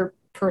another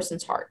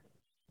person's heart.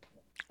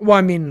 Well,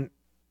 I mean,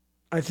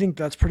 I think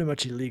that's pretty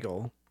much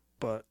illegal,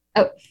 but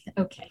Oh,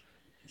 okay.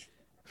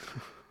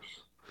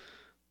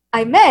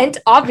 I meant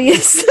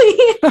obviously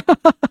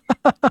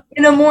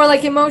in a more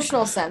like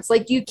emotional sense.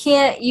 Like you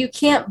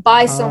can't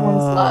buy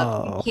someone's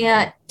love. You oh,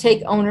 can't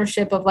take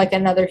ownership of like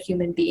another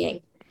human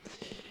being.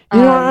 you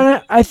know,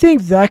 Um, I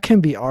think that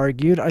can be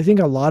argued. I think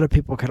a lot of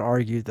people could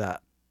argue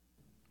that.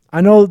 I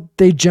know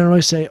they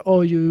generally say,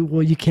 "Oh,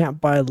 you can't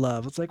buy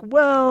love." It's like,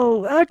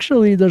 well,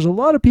 actually, there's a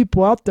lot of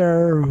people out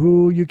there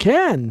who you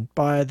can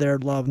buy their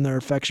love and their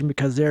affection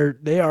because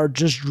they are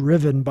just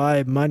driven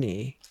by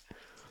money.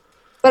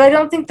 but I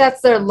don't think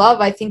that's their love.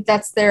 I think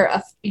that's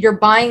their you're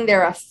buying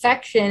their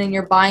affection and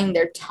you're buying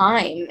their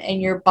time and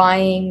you're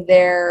buying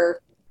their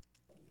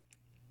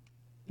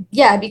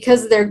yeah,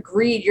 because of their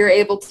greed, you're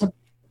able to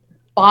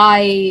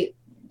buy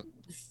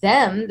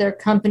them, their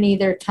company,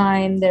 their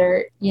time,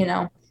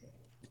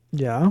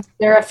 Yeah.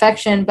 their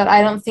affection, but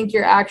I don't think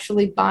you're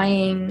actually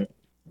buying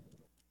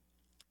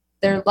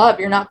their love.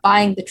 You're not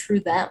buying the true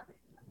them.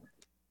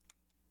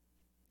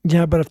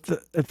 Yeah, but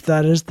if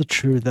that is the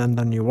true them,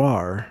 then you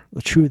are.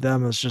 The true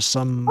them is just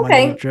some money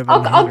Okay, driven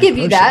I'll hungry give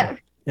you person. that.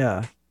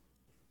 Yeah.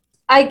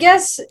 I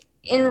guess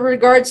in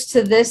regards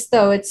to this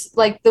though, it's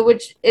like the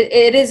witch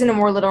it is in a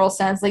more literal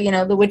sense. Like,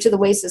 the witch of the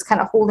waste is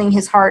kind of holding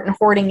his heart and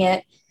hoarding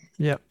it.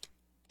 Yep.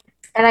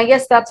 And I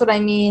guess that's what I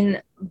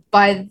mean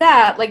by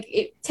that.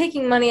 Like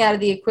taking money out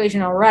of the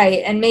equation, all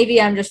right. And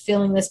maybe I'm just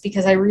feeling this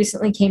because I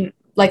recently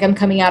I'm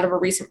coming out of a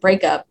recent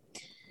breakup.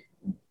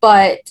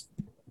 But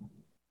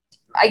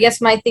I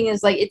guess my thing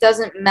is like it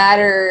doesn't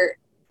matter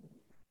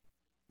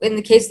in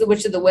the case of the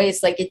Witch of the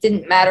Waste, like it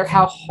didn't matter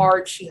how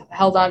hard she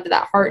held on to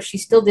that heart, she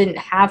still didn't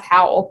have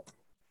Howl.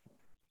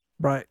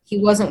 Right. He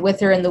wasn't with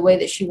her in the way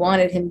that she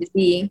wanted him to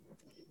be.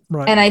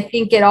 Right. And I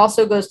think it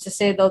also goes to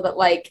say though that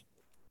like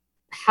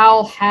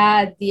Howl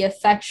had the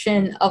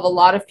affection of a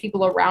lot of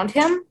people around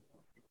him.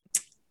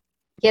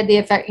 He had the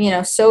effect,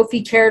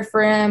 Sophie cared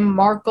for him,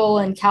 Markle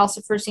and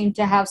Calcifer seemed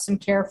to have some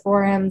care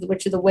for him. The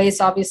Witch of the Waste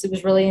obviously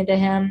was really into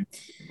him.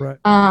 Right.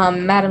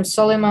 Madame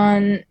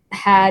Suleiman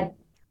had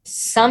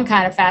some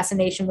kind of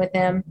fascination with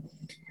him.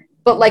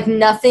 but like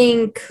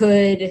nothing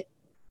could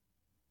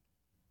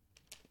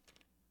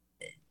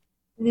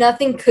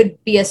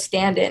be a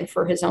stand-in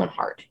for his own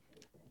heart.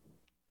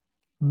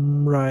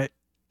 Right.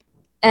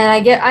 And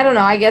I don't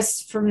know, I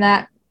guess from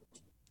that,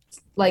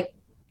 like,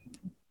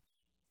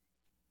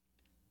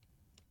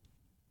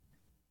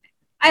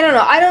 I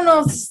don't know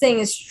if this thing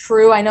is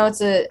true. I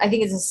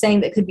think it's a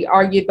saying that could be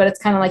argued, but it's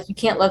kind of like you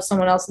can't love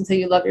someone else until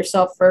you love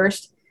yourself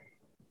first.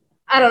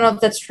 I don't know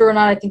if that's true or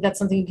not. I think that's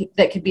something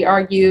that could be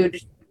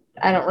argued.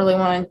 I don't really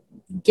want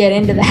to get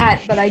into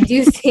that, but I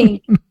do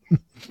think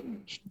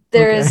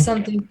there Okay. is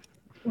something.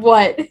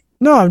 What?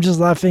 No, I'm just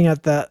laughing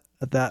at that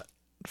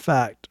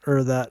fact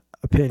or that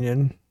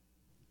opinion.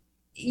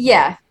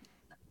 Yeah,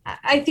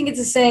 I think it's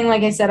a saying.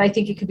 Like I said, I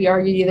think it could be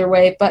argued either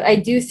way, but I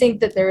do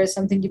think that there is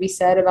something to be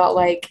said about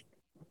like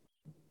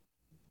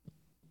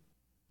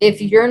if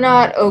you're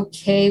not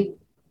okay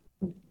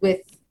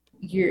with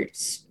your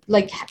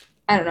like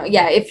I don't know,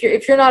 yeah, if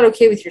you're not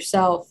okay with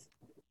yourself,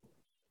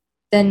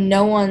 then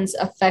no one's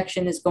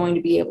affection is going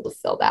to be able to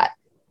fill that.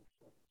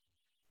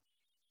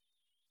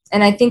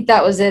 And I think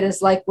that was it.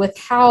 Is like with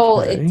Howl,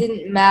 it Okay.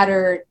 didn't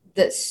matter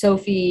that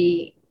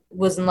Sophie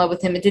was in love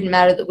with him. It didn't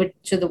matter that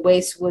Witch of the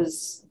Waste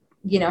was,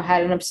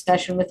 had an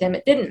obsession with him.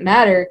 It didn't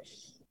matter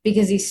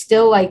because he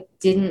still like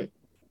didn't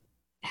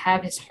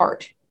have his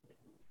heart.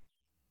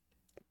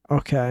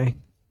 Okay.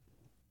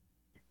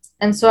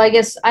 And so I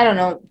guess I don't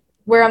know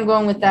where I'm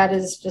going with that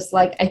is just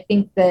like I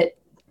think that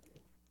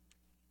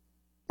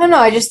I don't know.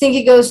 I just think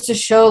it goes to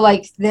show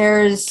like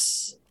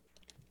there's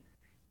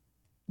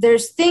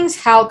things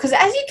how because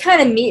as you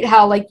kind of meet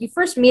how like you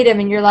first meet him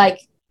and you're like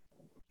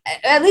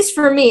at least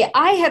for me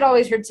I had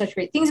always heard such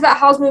great things about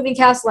Howl's Moving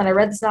Castle and I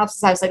read the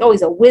synopsis I was like oh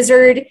he's a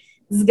wizard,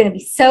 this is going to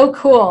be so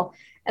cool,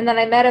 and then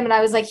I met him and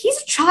I was like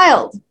he's a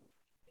child,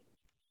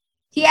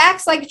 he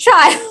acts like a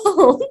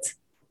child.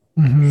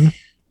 Mm-hmm.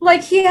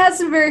 Like he has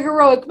some very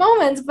heroic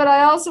moments but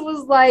I also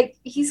was like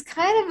he's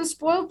kind of a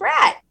spoiled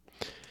brat.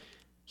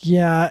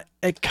 Yeah,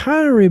 it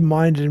kind of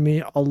reminded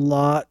me a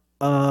lot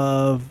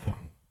of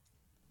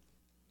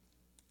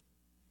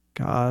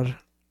God,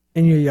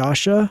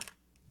 Inuyasha.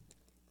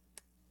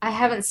 I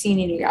haven't seen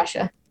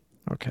Inuyasha,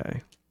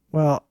 Okay.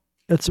 Well,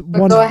 but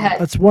go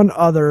ahead. it's one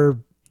other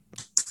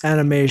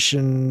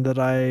animation that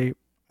I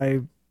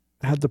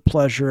had the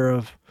pleasure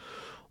of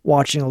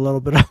watching a little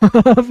bit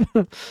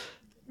of.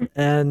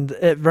 And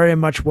it very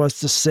much was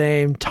the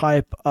same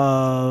type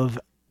of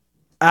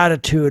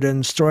attitude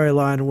and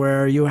storyline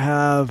where you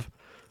have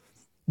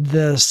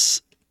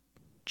this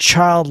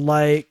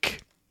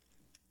childlike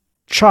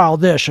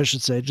childish, I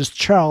should say, just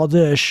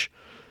childish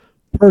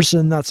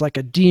person that's like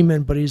a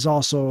demon, but he's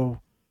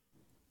also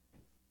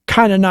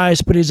kind of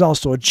nice, but he's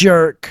also a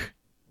jerk.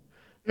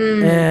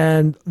 Mm,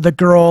 And the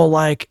girl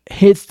like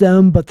hates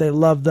them, but they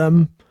love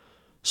them,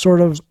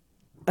 sort of.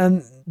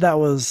 And that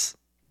was.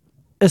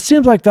 It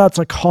seems like that's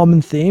a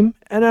common theme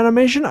in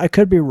animation. I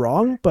could be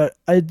wrong, but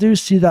I do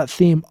see that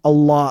theme a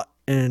lot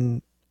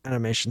in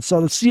animation. So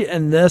to see it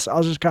in this, I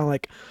was just kind of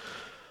like,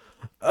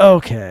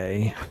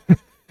 okay,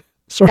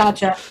 sort of,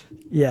 gotcha.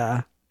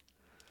 yeah.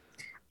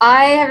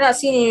 I have not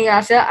seen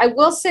Inuyasha. I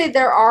will say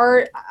there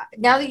are,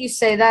 now that you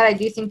say that, I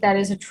do think that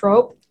is a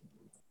trope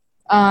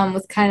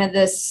with kind of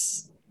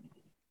this,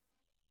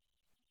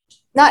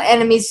 not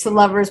enemies to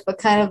lovers, but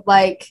kind of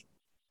like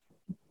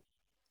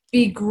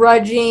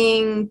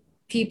begrudging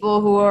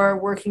people who are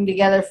working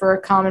together for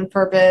a common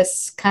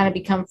purpose kind of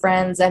become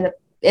friends and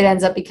it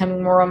ends up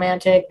becoming more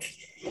romantic.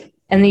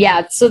 And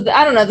yeah, so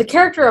I don't know. The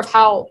character of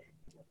how,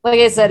 like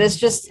I said, is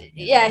just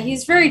yeah,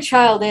 he's very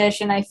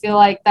childish, and I feel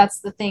like that's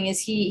the thing is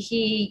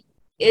he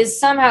is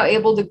somehow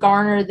able to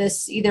garner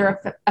this either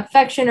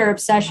affection or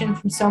obsession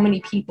from so many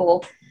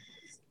people,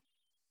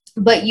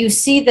 but you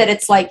see that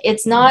it's like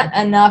it's not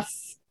enough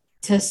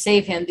to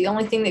save him. The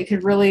only thing that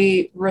could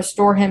really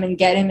restore him and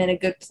get him in a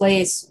good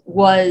place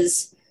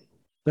was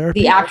the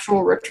Therapy?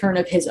 actual return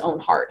of his own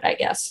heart, I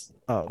guess.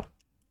 Oh,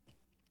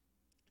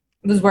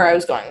 Was where I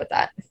was going with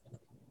that.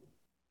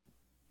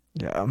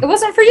 yeah. It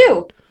wasn't for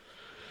you.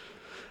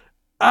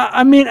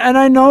 I mean, and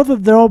I know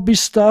that there'll be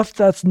stuff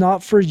that's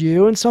not for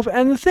you and stuff.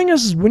 And the thing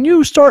is when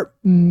you start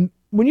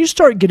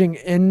getting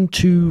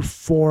into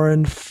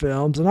foreign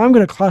films, and I'm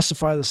going to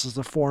classify this as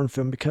a foreign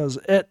film because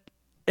it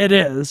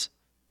is.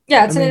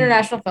 Yeah, I it's an mean,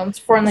 international film. It's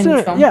a foreign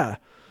language film. yeah,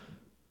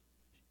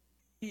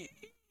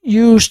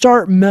 you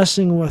start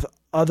messing with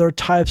other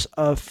types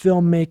of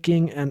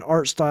filmmaking and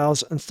art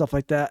styles and stuff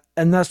like that.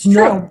 And that's It's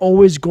not true.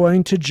 always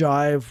going to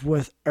jive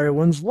with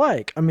everyone's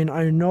like. I mean,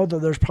 I know that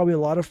there's probably a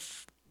lot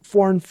of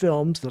foreign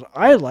films that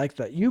I like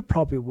that you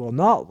probably will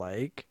not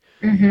like,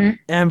 Mm-hmm.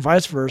 and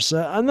vice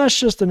versa. And that's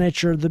just the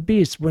nature of the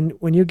beast.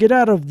 When you get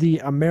out of the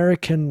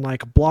American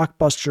like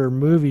blockbuster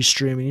movie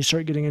stream and you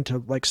start getting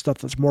into like stuff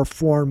that's more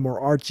foreign,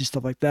 more artsy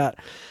stuff like that,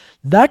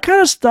 that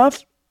kind of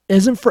stuff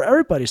isn't for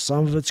everybody.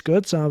 Some of it's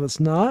good, some of it's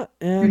not,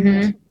 and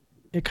Mm-hmm.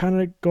 it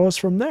kind of goes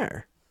from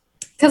there.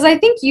 Because I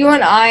think you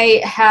and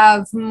I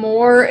have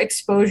more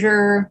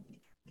exposure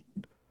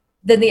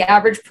than the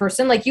average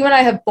person. Like you and I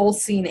have both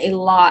seen a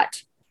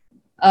lot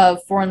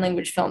of foreign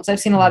language films. I've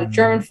seen a lot of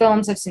German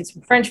films. I've seen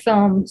some French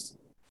films.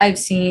 I've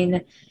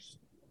seen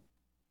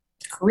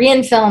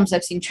Korean films.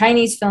 I've seen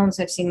Chinese films.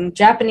 I've seen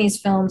Japanese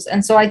films.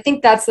 And so I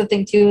think that's the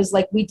thing too, is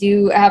like we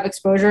do have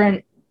exposure,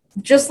 and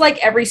just like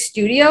every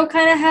studio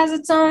kind of has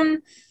its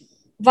own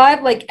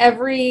vibe, like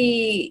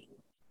every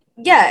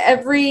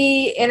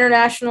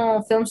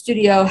international film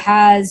studio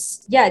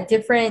has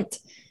different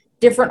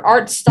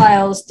art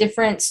styles,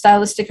 different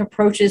stylistic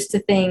approaches to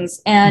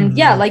things. And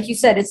yeah, like you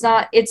said, it's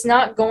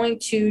not going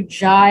to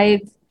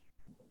jive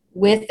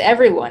with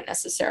everyone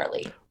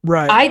necessarily.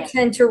 Right. I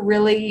tend to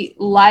really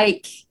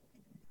like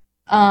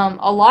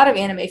a lot of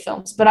anime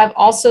films, but I've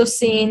also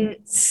seen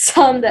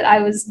some that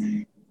I was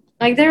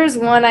like, there was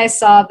one I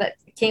saw that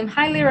came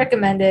highly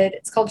recommended.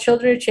 It's called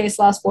Children Who Chase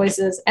Lost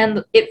Voices,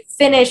 and it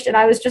finished, and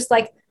I was just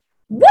like,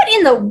 what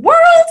in the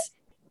world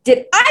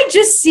did I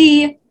just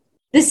see?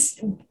 This,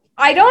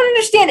 I don't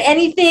understand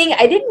anything.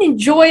 I didn't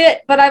enjoy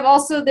it, but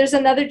there's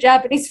another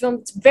Japanese film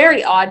that's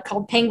very odd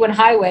called Penguin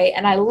Highway,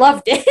 and I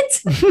loved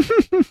it.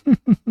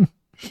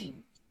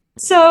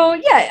 So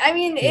yeah, I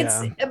mean,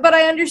 but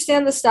I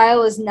understand the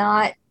style is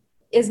not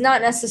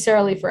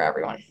necessarily for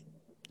everyone.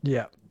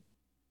 Yeah.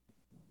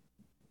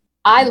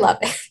 I love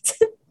it.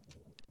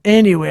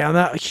 Anyway, on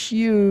that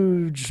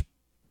huge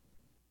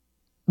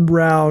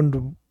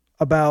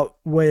roundabout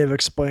way of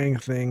explaining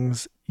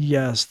things,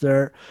 yes,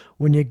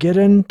 when you get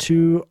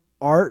into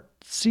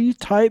artsy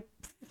type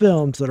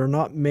films that are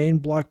not main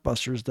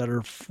blockbusters, that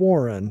are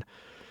foreign,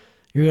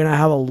 you're going to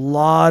have a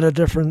lot of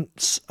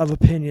difference of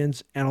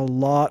opinions and a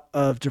lot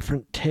of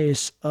different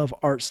tastes of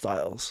art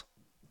styles.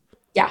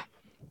 Yeah.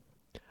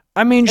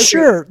 I mean,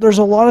 sure, there's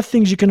a lot of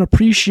things you can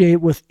appreciate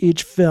with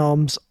each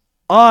films.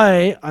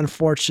 I,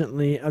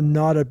 unfortunately, am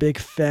not a big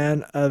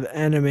fan of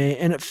anime,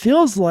 and it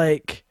feels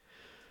like,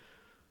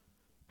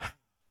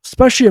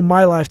 especially in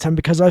my lifetime,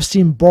 because I've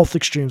seen both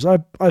extremes.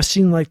 I've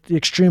seen like the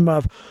extreme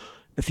of,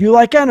 if you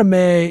like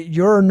anime,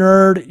 you're a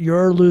nerd,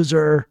 you're a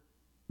loser,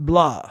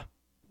 blah.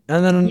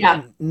 And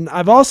then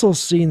I've also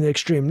seen the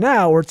extreme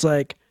now where it's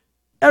like,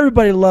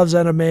 everybody loves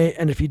anime,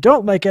 and if you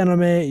don't like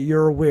anime,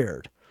 you're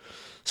weird.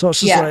 So it's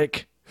just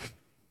like,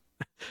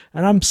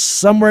 and I'm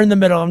somewhere in the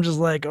middle. I'm just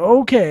like,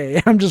 okay,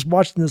 I'm just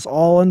watching this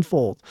all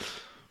unfold.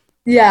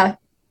 Yeah.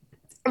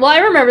 Well, I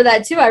remember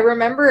that too. I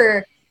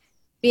remember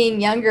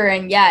being younger,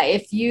 and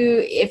if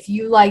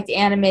you liked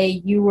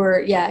anime, you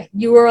were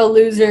a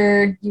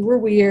loser, you were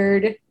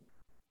weird,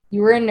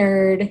 you were a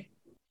nerd.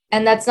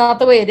 And that's not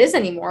the way it is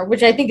anymore,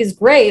 which I think is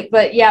great.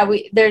 But yeah,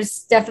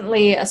 there's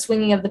definitely a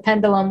swinging of the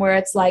pendulum where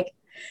it's like,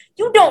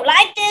 you don't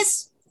like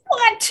this?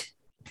 What?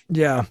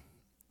 Yeah.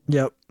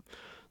 Yep.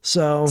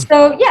 So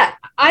yeah,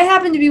 I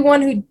happen to be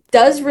one who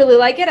does really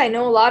like it. I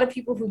know a lot of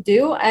people who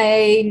do.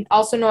 I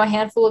also know a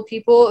handful of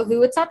people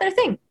who it's not their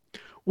thing.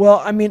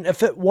 Well, I mean,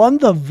 if it won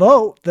the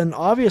vote, then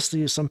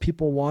obviously some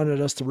people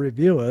wanted us to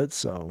review it.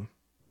 So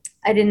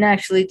I didn't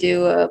actually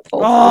do a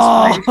poll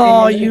for this one.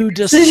 Oh, you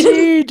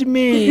deceived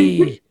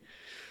me.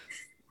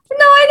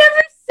 No, I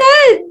never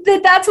said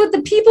that that's what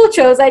the people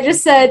chose. I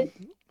just said,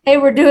 hey,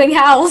 we're doing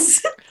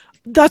Howls.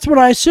 That's what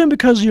I assumed,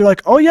 because you're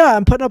like, oh yeah,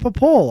 I'm putting up a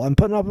poll. And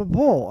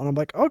I'm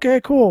like, okay,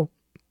 cool.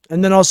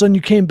 And then all of a sudden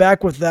you came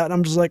back with that, and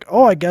I'm just like,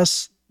 oh, I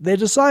guess they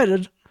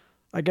decided.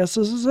 I guess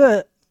this is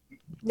it.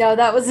 No,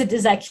 that was an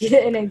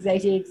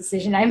executive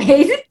decision I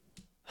made.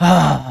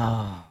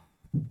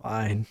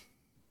 Fine.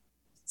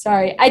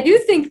 Sorry. I do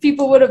think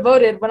people would have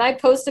voted. When I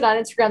posted on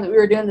Instagram that we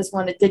were doing this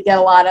one, it did get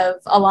a lot of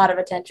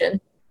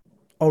attention.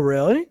 Oh,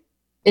 really?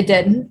 It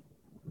did.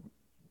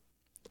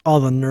 All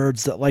the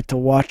nerds that like to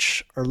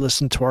watch or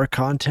listen to our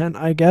content,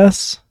 I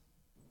guess.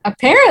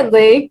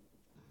 Apparently.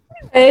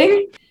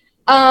 Okay.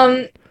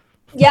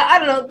 Yeah, I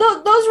don't know.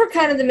 Those were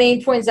kind of the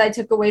main points I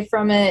took away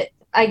from it,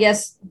 I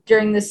guess,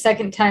 during the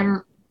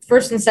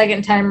first and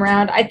second time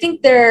around. I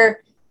think I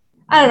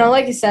don't know,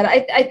 like I said,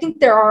 I think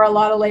there are a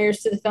lot of layers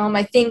to the film.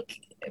 I think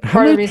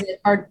part of the reason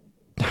it's hard.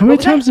 How many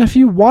times have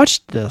you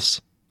watched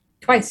this?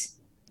 Twice.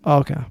 Oh,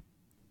 okay.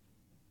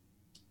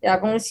 Yeah,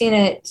 I've only seen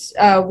it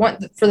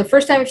for the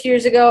first time a few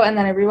years ago, and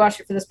then I rewatched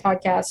it for this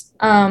podcast.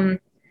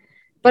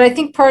 But I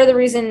think part of the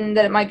reason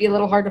that it might be a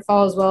little hard to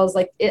follow as well is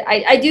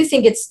I do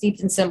think it's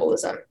steeped in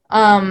symbolism.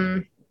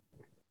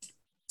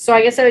 So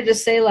I guess I would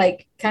just say,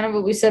 like, kind of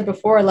what we said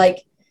before,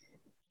 like,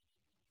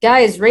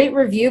 guys, rate,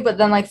 review, but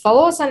then like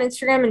follow us on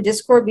Instagram and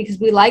Discord, because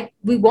we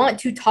want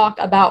to talk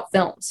about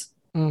films.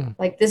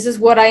 Like, this is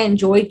what I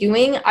enjoy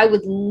doing. I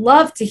would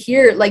love to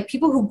hear, like,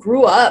 people who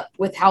grew up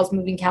with Howl's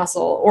Moving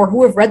Castle or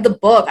who have read the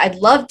book. I'd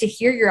love to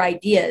hear your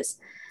ideas.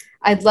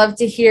 I'd love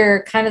to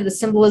hear kind of the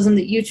symbolism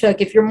that you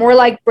took. If you're more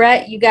like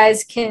Brett, you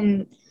guys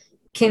can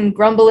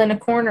grumble in a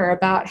corner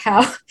about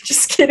how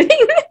just kidding.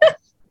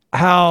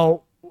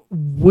 How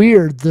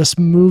weird this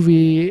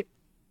movie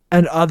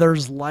and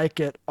others like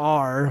it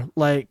are.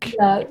 Like,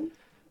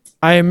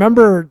 I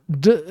remember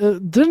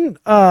didn't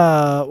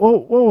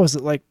what was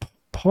it, like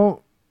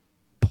Ponyo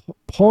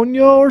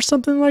or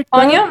something like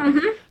that? Ponyo?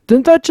 Mm-hmm.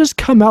 Didn't that just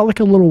come out like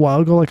a little while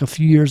ago, like a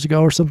few years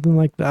ago or something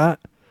like that?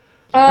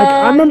 Like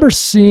I Um, remember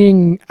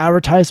seeing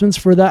advertisements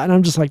for that, and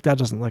I'm just like, that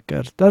doesn't look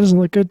good. That doesn't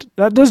look good.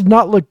 That does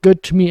not look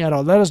good to me at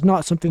all. That is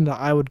not something that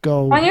I would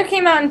go Anya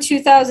came out in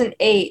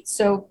 2008,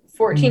 so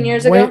 14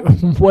 years way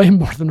ago. way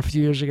more than a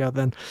few years ago.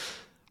 Then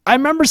I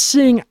remember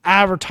seeing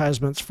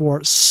advertisements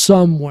for it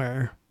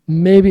somewhere.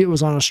 Maybe it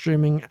was on a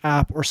streaming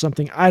app or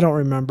something. I don't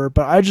remember,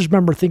 but I just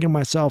remember thinking to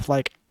myself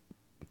like,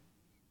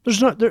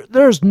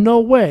 there's no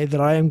way that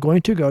I am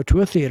going to go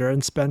to a theater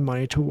and spend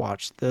money to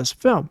watch this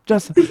film.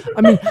 Just,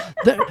 I mean,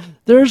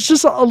 there's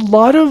just a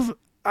lot of,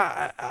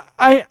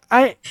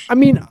 I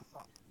mean,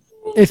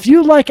 if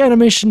you like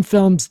animation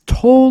films,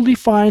 totally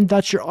fine.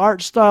 That's your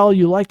art style.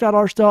 You like that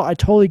art style. I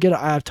totally get it.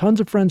 I have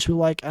tons of friends who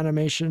like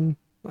animation,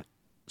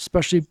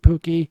 especially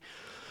Pookie.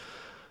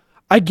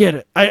 I get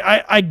it.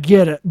 I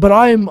get it. But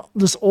I'm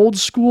this old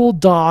school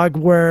dog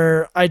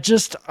where I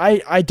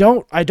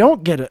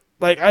don't get it.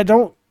 Like I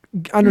don't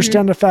Mhm.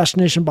 understand the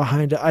fascination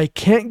behind it. I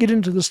can't get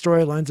into the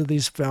storylines of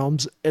these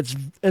films.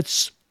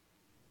 It's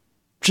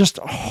just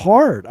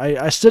hard.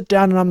 I sit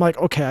down and I'm like,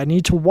 okay, I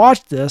need to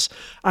watch this.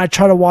 I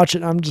try to watch it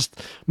and I'm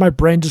just my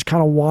brain just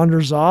kind of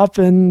wanders off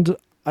and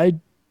I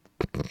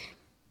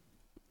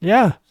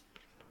yeah.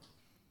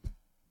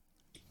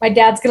 My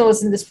dad's gonna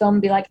listen to this film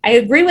and be like, "I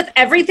agree with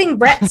everything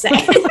Brett said."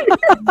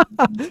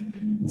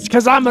 It's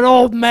because I'm an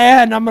old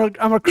man. I'm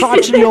a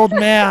crotchety old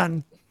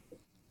man.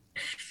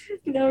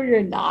 No,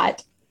 you're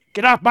not.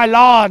 Get off my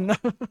lawn.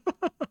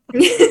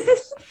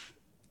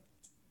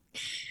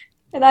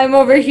 And I'm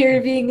over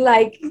here being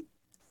like,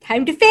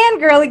 "Time to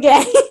fangirl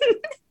again."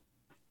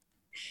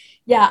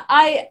 Yeah,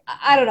 I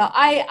don't know.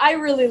 I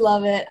really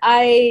love it.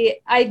 I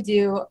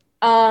do.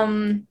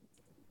 I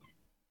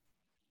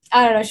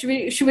don't know.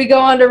 Should we go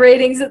on to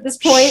ratings at this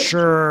point?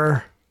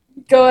 Sure.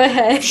 Go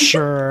ahead.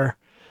 Sure.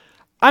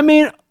 I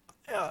mean,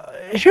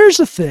 here's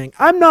the thing.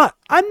 I'm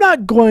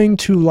not going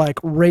to like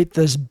rate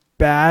this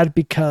bad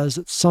because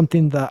it's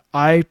something that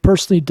I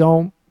personally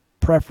don't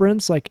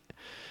preference. Like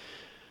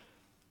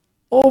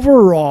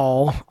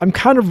overall, I'm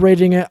kind of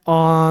rating it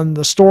on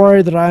the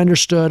story that I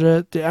understood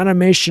it, the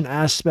animation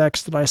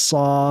aspects that I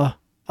saw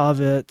of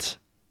it,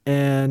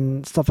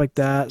 and stuff like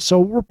that. So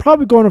we're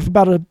probably going with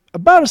about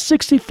a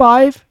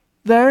 65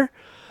 there.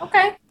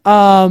 Okay.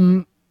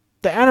 Um,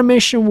 the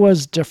animation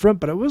was different,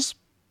 but it was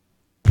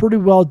pretty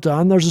well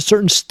done. There's a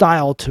certain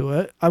style to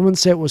it. I wouldn't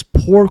say it was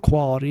poor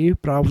quality,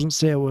 but I wouldn't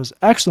say it was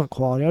excellent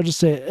quality. I'd just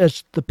say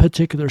it's the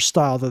particular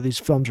style that these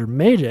films are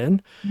made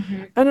in,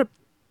 Mhm. and it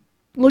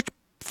looked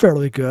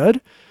fairly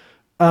good.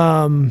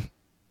 Um,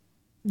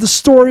 the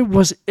story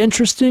was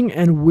interesting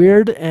and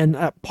weird, and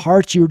at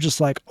parts you were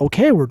just like,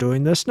 okay, we're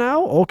doing this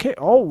now. Okay,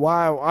 oh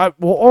wow,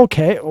 well,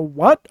 okay,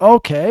 what?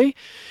 Okay,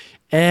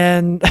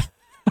 and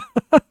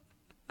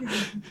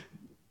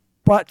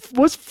but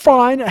was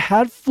fine. It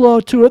had flow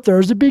to it.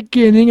 There's a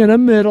beginning and a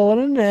middle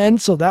and an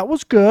end, so that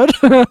was good.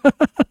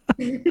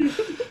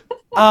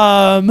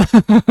 um,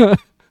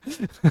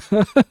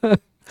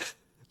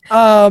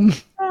 um,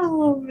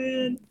 Oh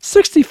man.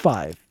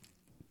 65.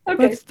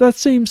 Okay. That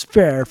seems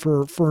fair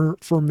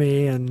for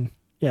me, and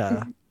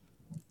yeah,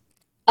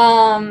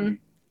 Um,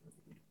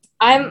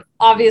 I'm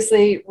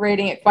obviously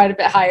rating it quite a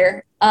bit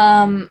higher.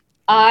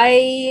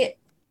 I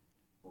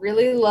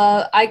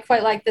I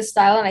quite like this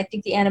style, and I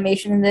think the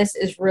animation in this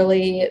is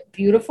really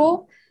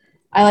beautiful.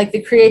 I like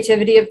the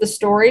creativity of the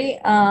story.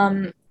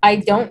 I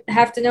don't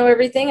have to know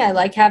everything. I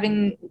like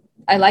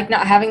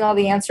not having all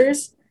the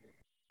answers.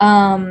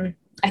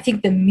 I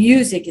think the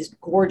music is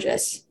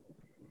gorgeous.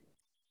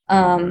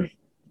 Um,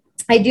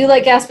 I do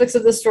like aspects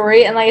of the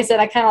story, and like I said,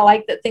 I kind of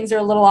like that things are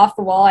a little off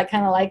the wall. I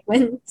kind of like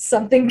when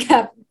something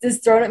is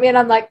thrown at me, and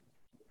I'm like,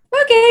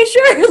 okay,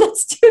 sure,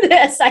 let's do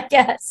this, I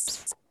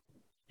guess.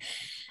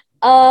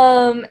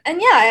 And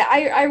yeah,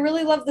 I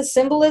really love the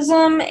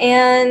symbolism,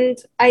 and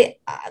I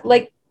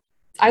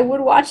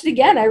would watch it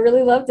again. I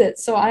really loved it,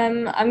 so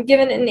I'm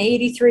giving it an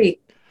 83.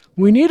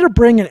 we need to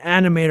bring an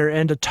animator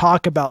in to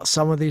talk about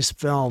some of these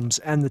films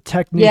and the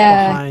technique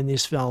Yeah. behind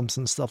these films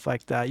and stuff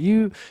like that.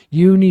 You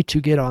need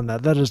to get on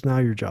that. That is now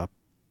your job.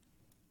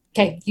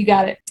 Okay, you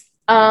got it.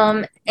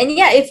 And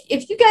yeah,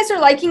 if you guys are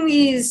liking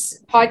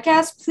these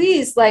podcasts,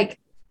 please like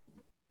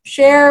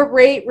share,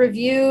 rate,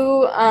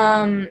 review,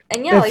 and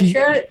yeah, If like you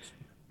share it.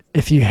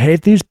 if you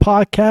hate these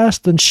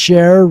podcasts, then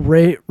share,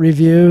 rate,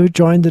 review,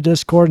 join the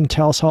Discord, and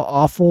tell us how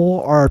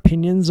awful our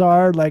opinions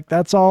are. Like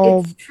that's all.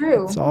 It's It's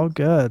true. all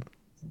good.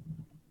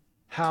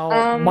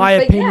 How my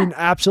But yeah. opinion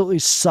absolutely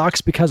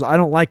sucks because I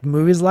don't like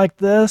movies like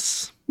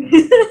this.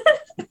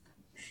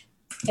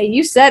 Hey,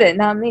 you said it,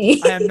 not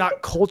me. I am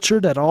not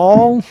cultured at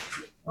all.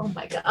 Oh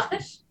my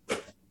gosh.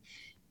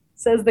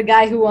 Says the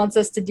guy who wants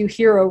us to do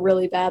Hero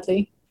really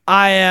badly.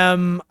 I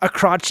am a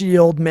crotchety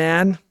old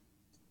man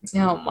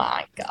Oh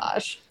my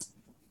gosh.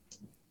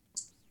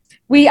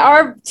 We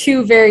are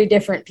two very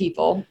different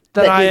people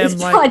that that I do this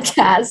am like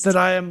podcast. that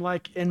I am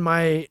like in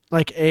my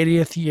like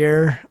 80th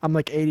year. I'm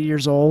like 80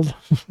 years old.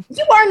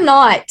 You are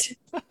not.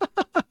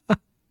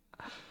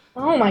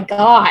 Oh my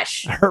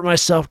gosh. I hurt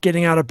myself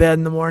getting out of bed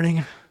in the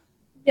morning.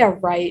 Yeah,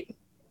 right.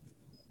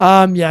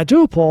 Yeah,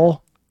 do a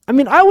poll. I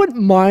mean, I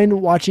wouldn't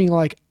mind watching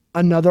like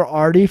another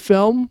arty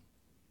film.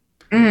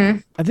 Hmm.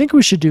 I think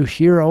we should do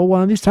Hero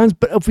one of these times.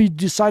 But if we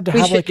decide to We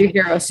have should like do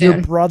Hero your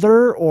soon.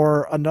 brother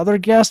or another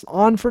guest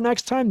on for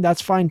next time,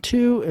 that's fine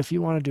too. If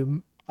you want to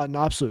do an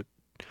absolute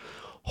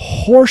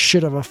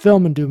horseshit of a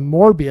film and do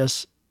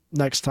Morbius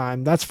next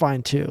time, that's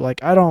fine too.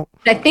 Like I don't,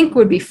 I think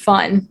would be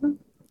fun.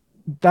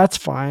 that's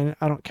fine.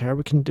 I don't care.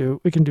 We can do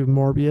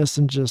Morbius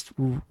and just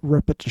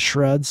rip it to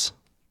shreds.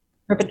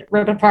 Rip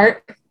it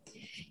apart.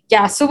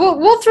 Yeah, so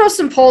we'll throw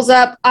some polls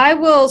up. I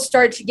will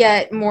start to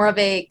get more of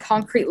a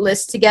concrete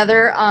list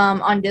together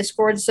on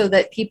Discord so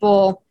that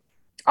people.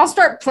 I'll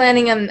start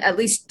planning them at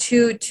least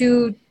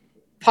two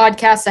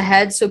podcasts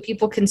ahead so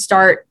people can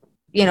start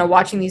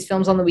watching these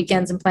films on the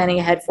weekends and planning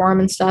ahead for them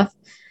and stuff.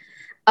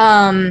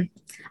 Um,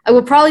 I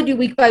will probably do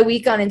week by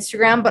week on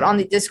Instagram, but on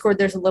the Discord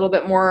there's a little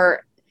bit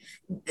more.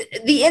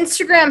 The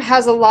Instagram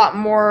has a lot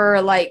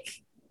more like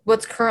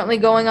what's currently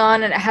going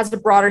on, and it has a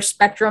broader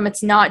spectrum.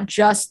 It's not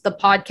just the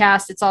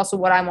podcast, it's also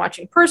what I'm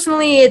watching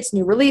personally, it's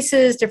new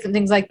releases, different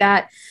things like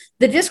that.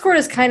 The Discord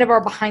is kind of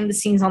our behind the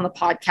scenes on the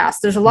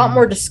podcast. There's a lot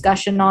more Mm-hmm.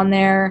 discussion on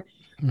there.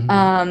 Mm-hmm.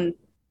 um,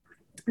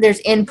 there's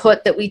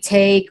input that we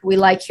take. We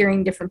like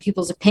hearing different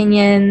people's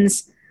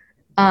opinions.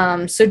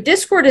 So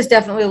Discord is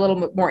definitely a little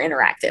bit more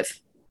interactive.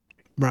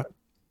 Right.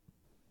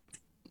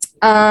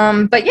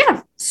 But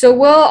yeah,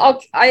 so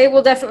I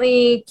will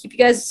definitely keep you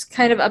guys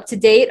kind of up to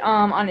date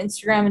on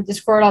Instagram and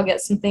Discord. I'll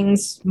get some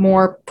things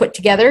more put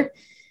together.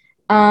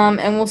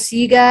 And we'll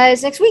see you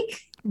guys next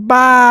week.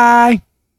 Bye.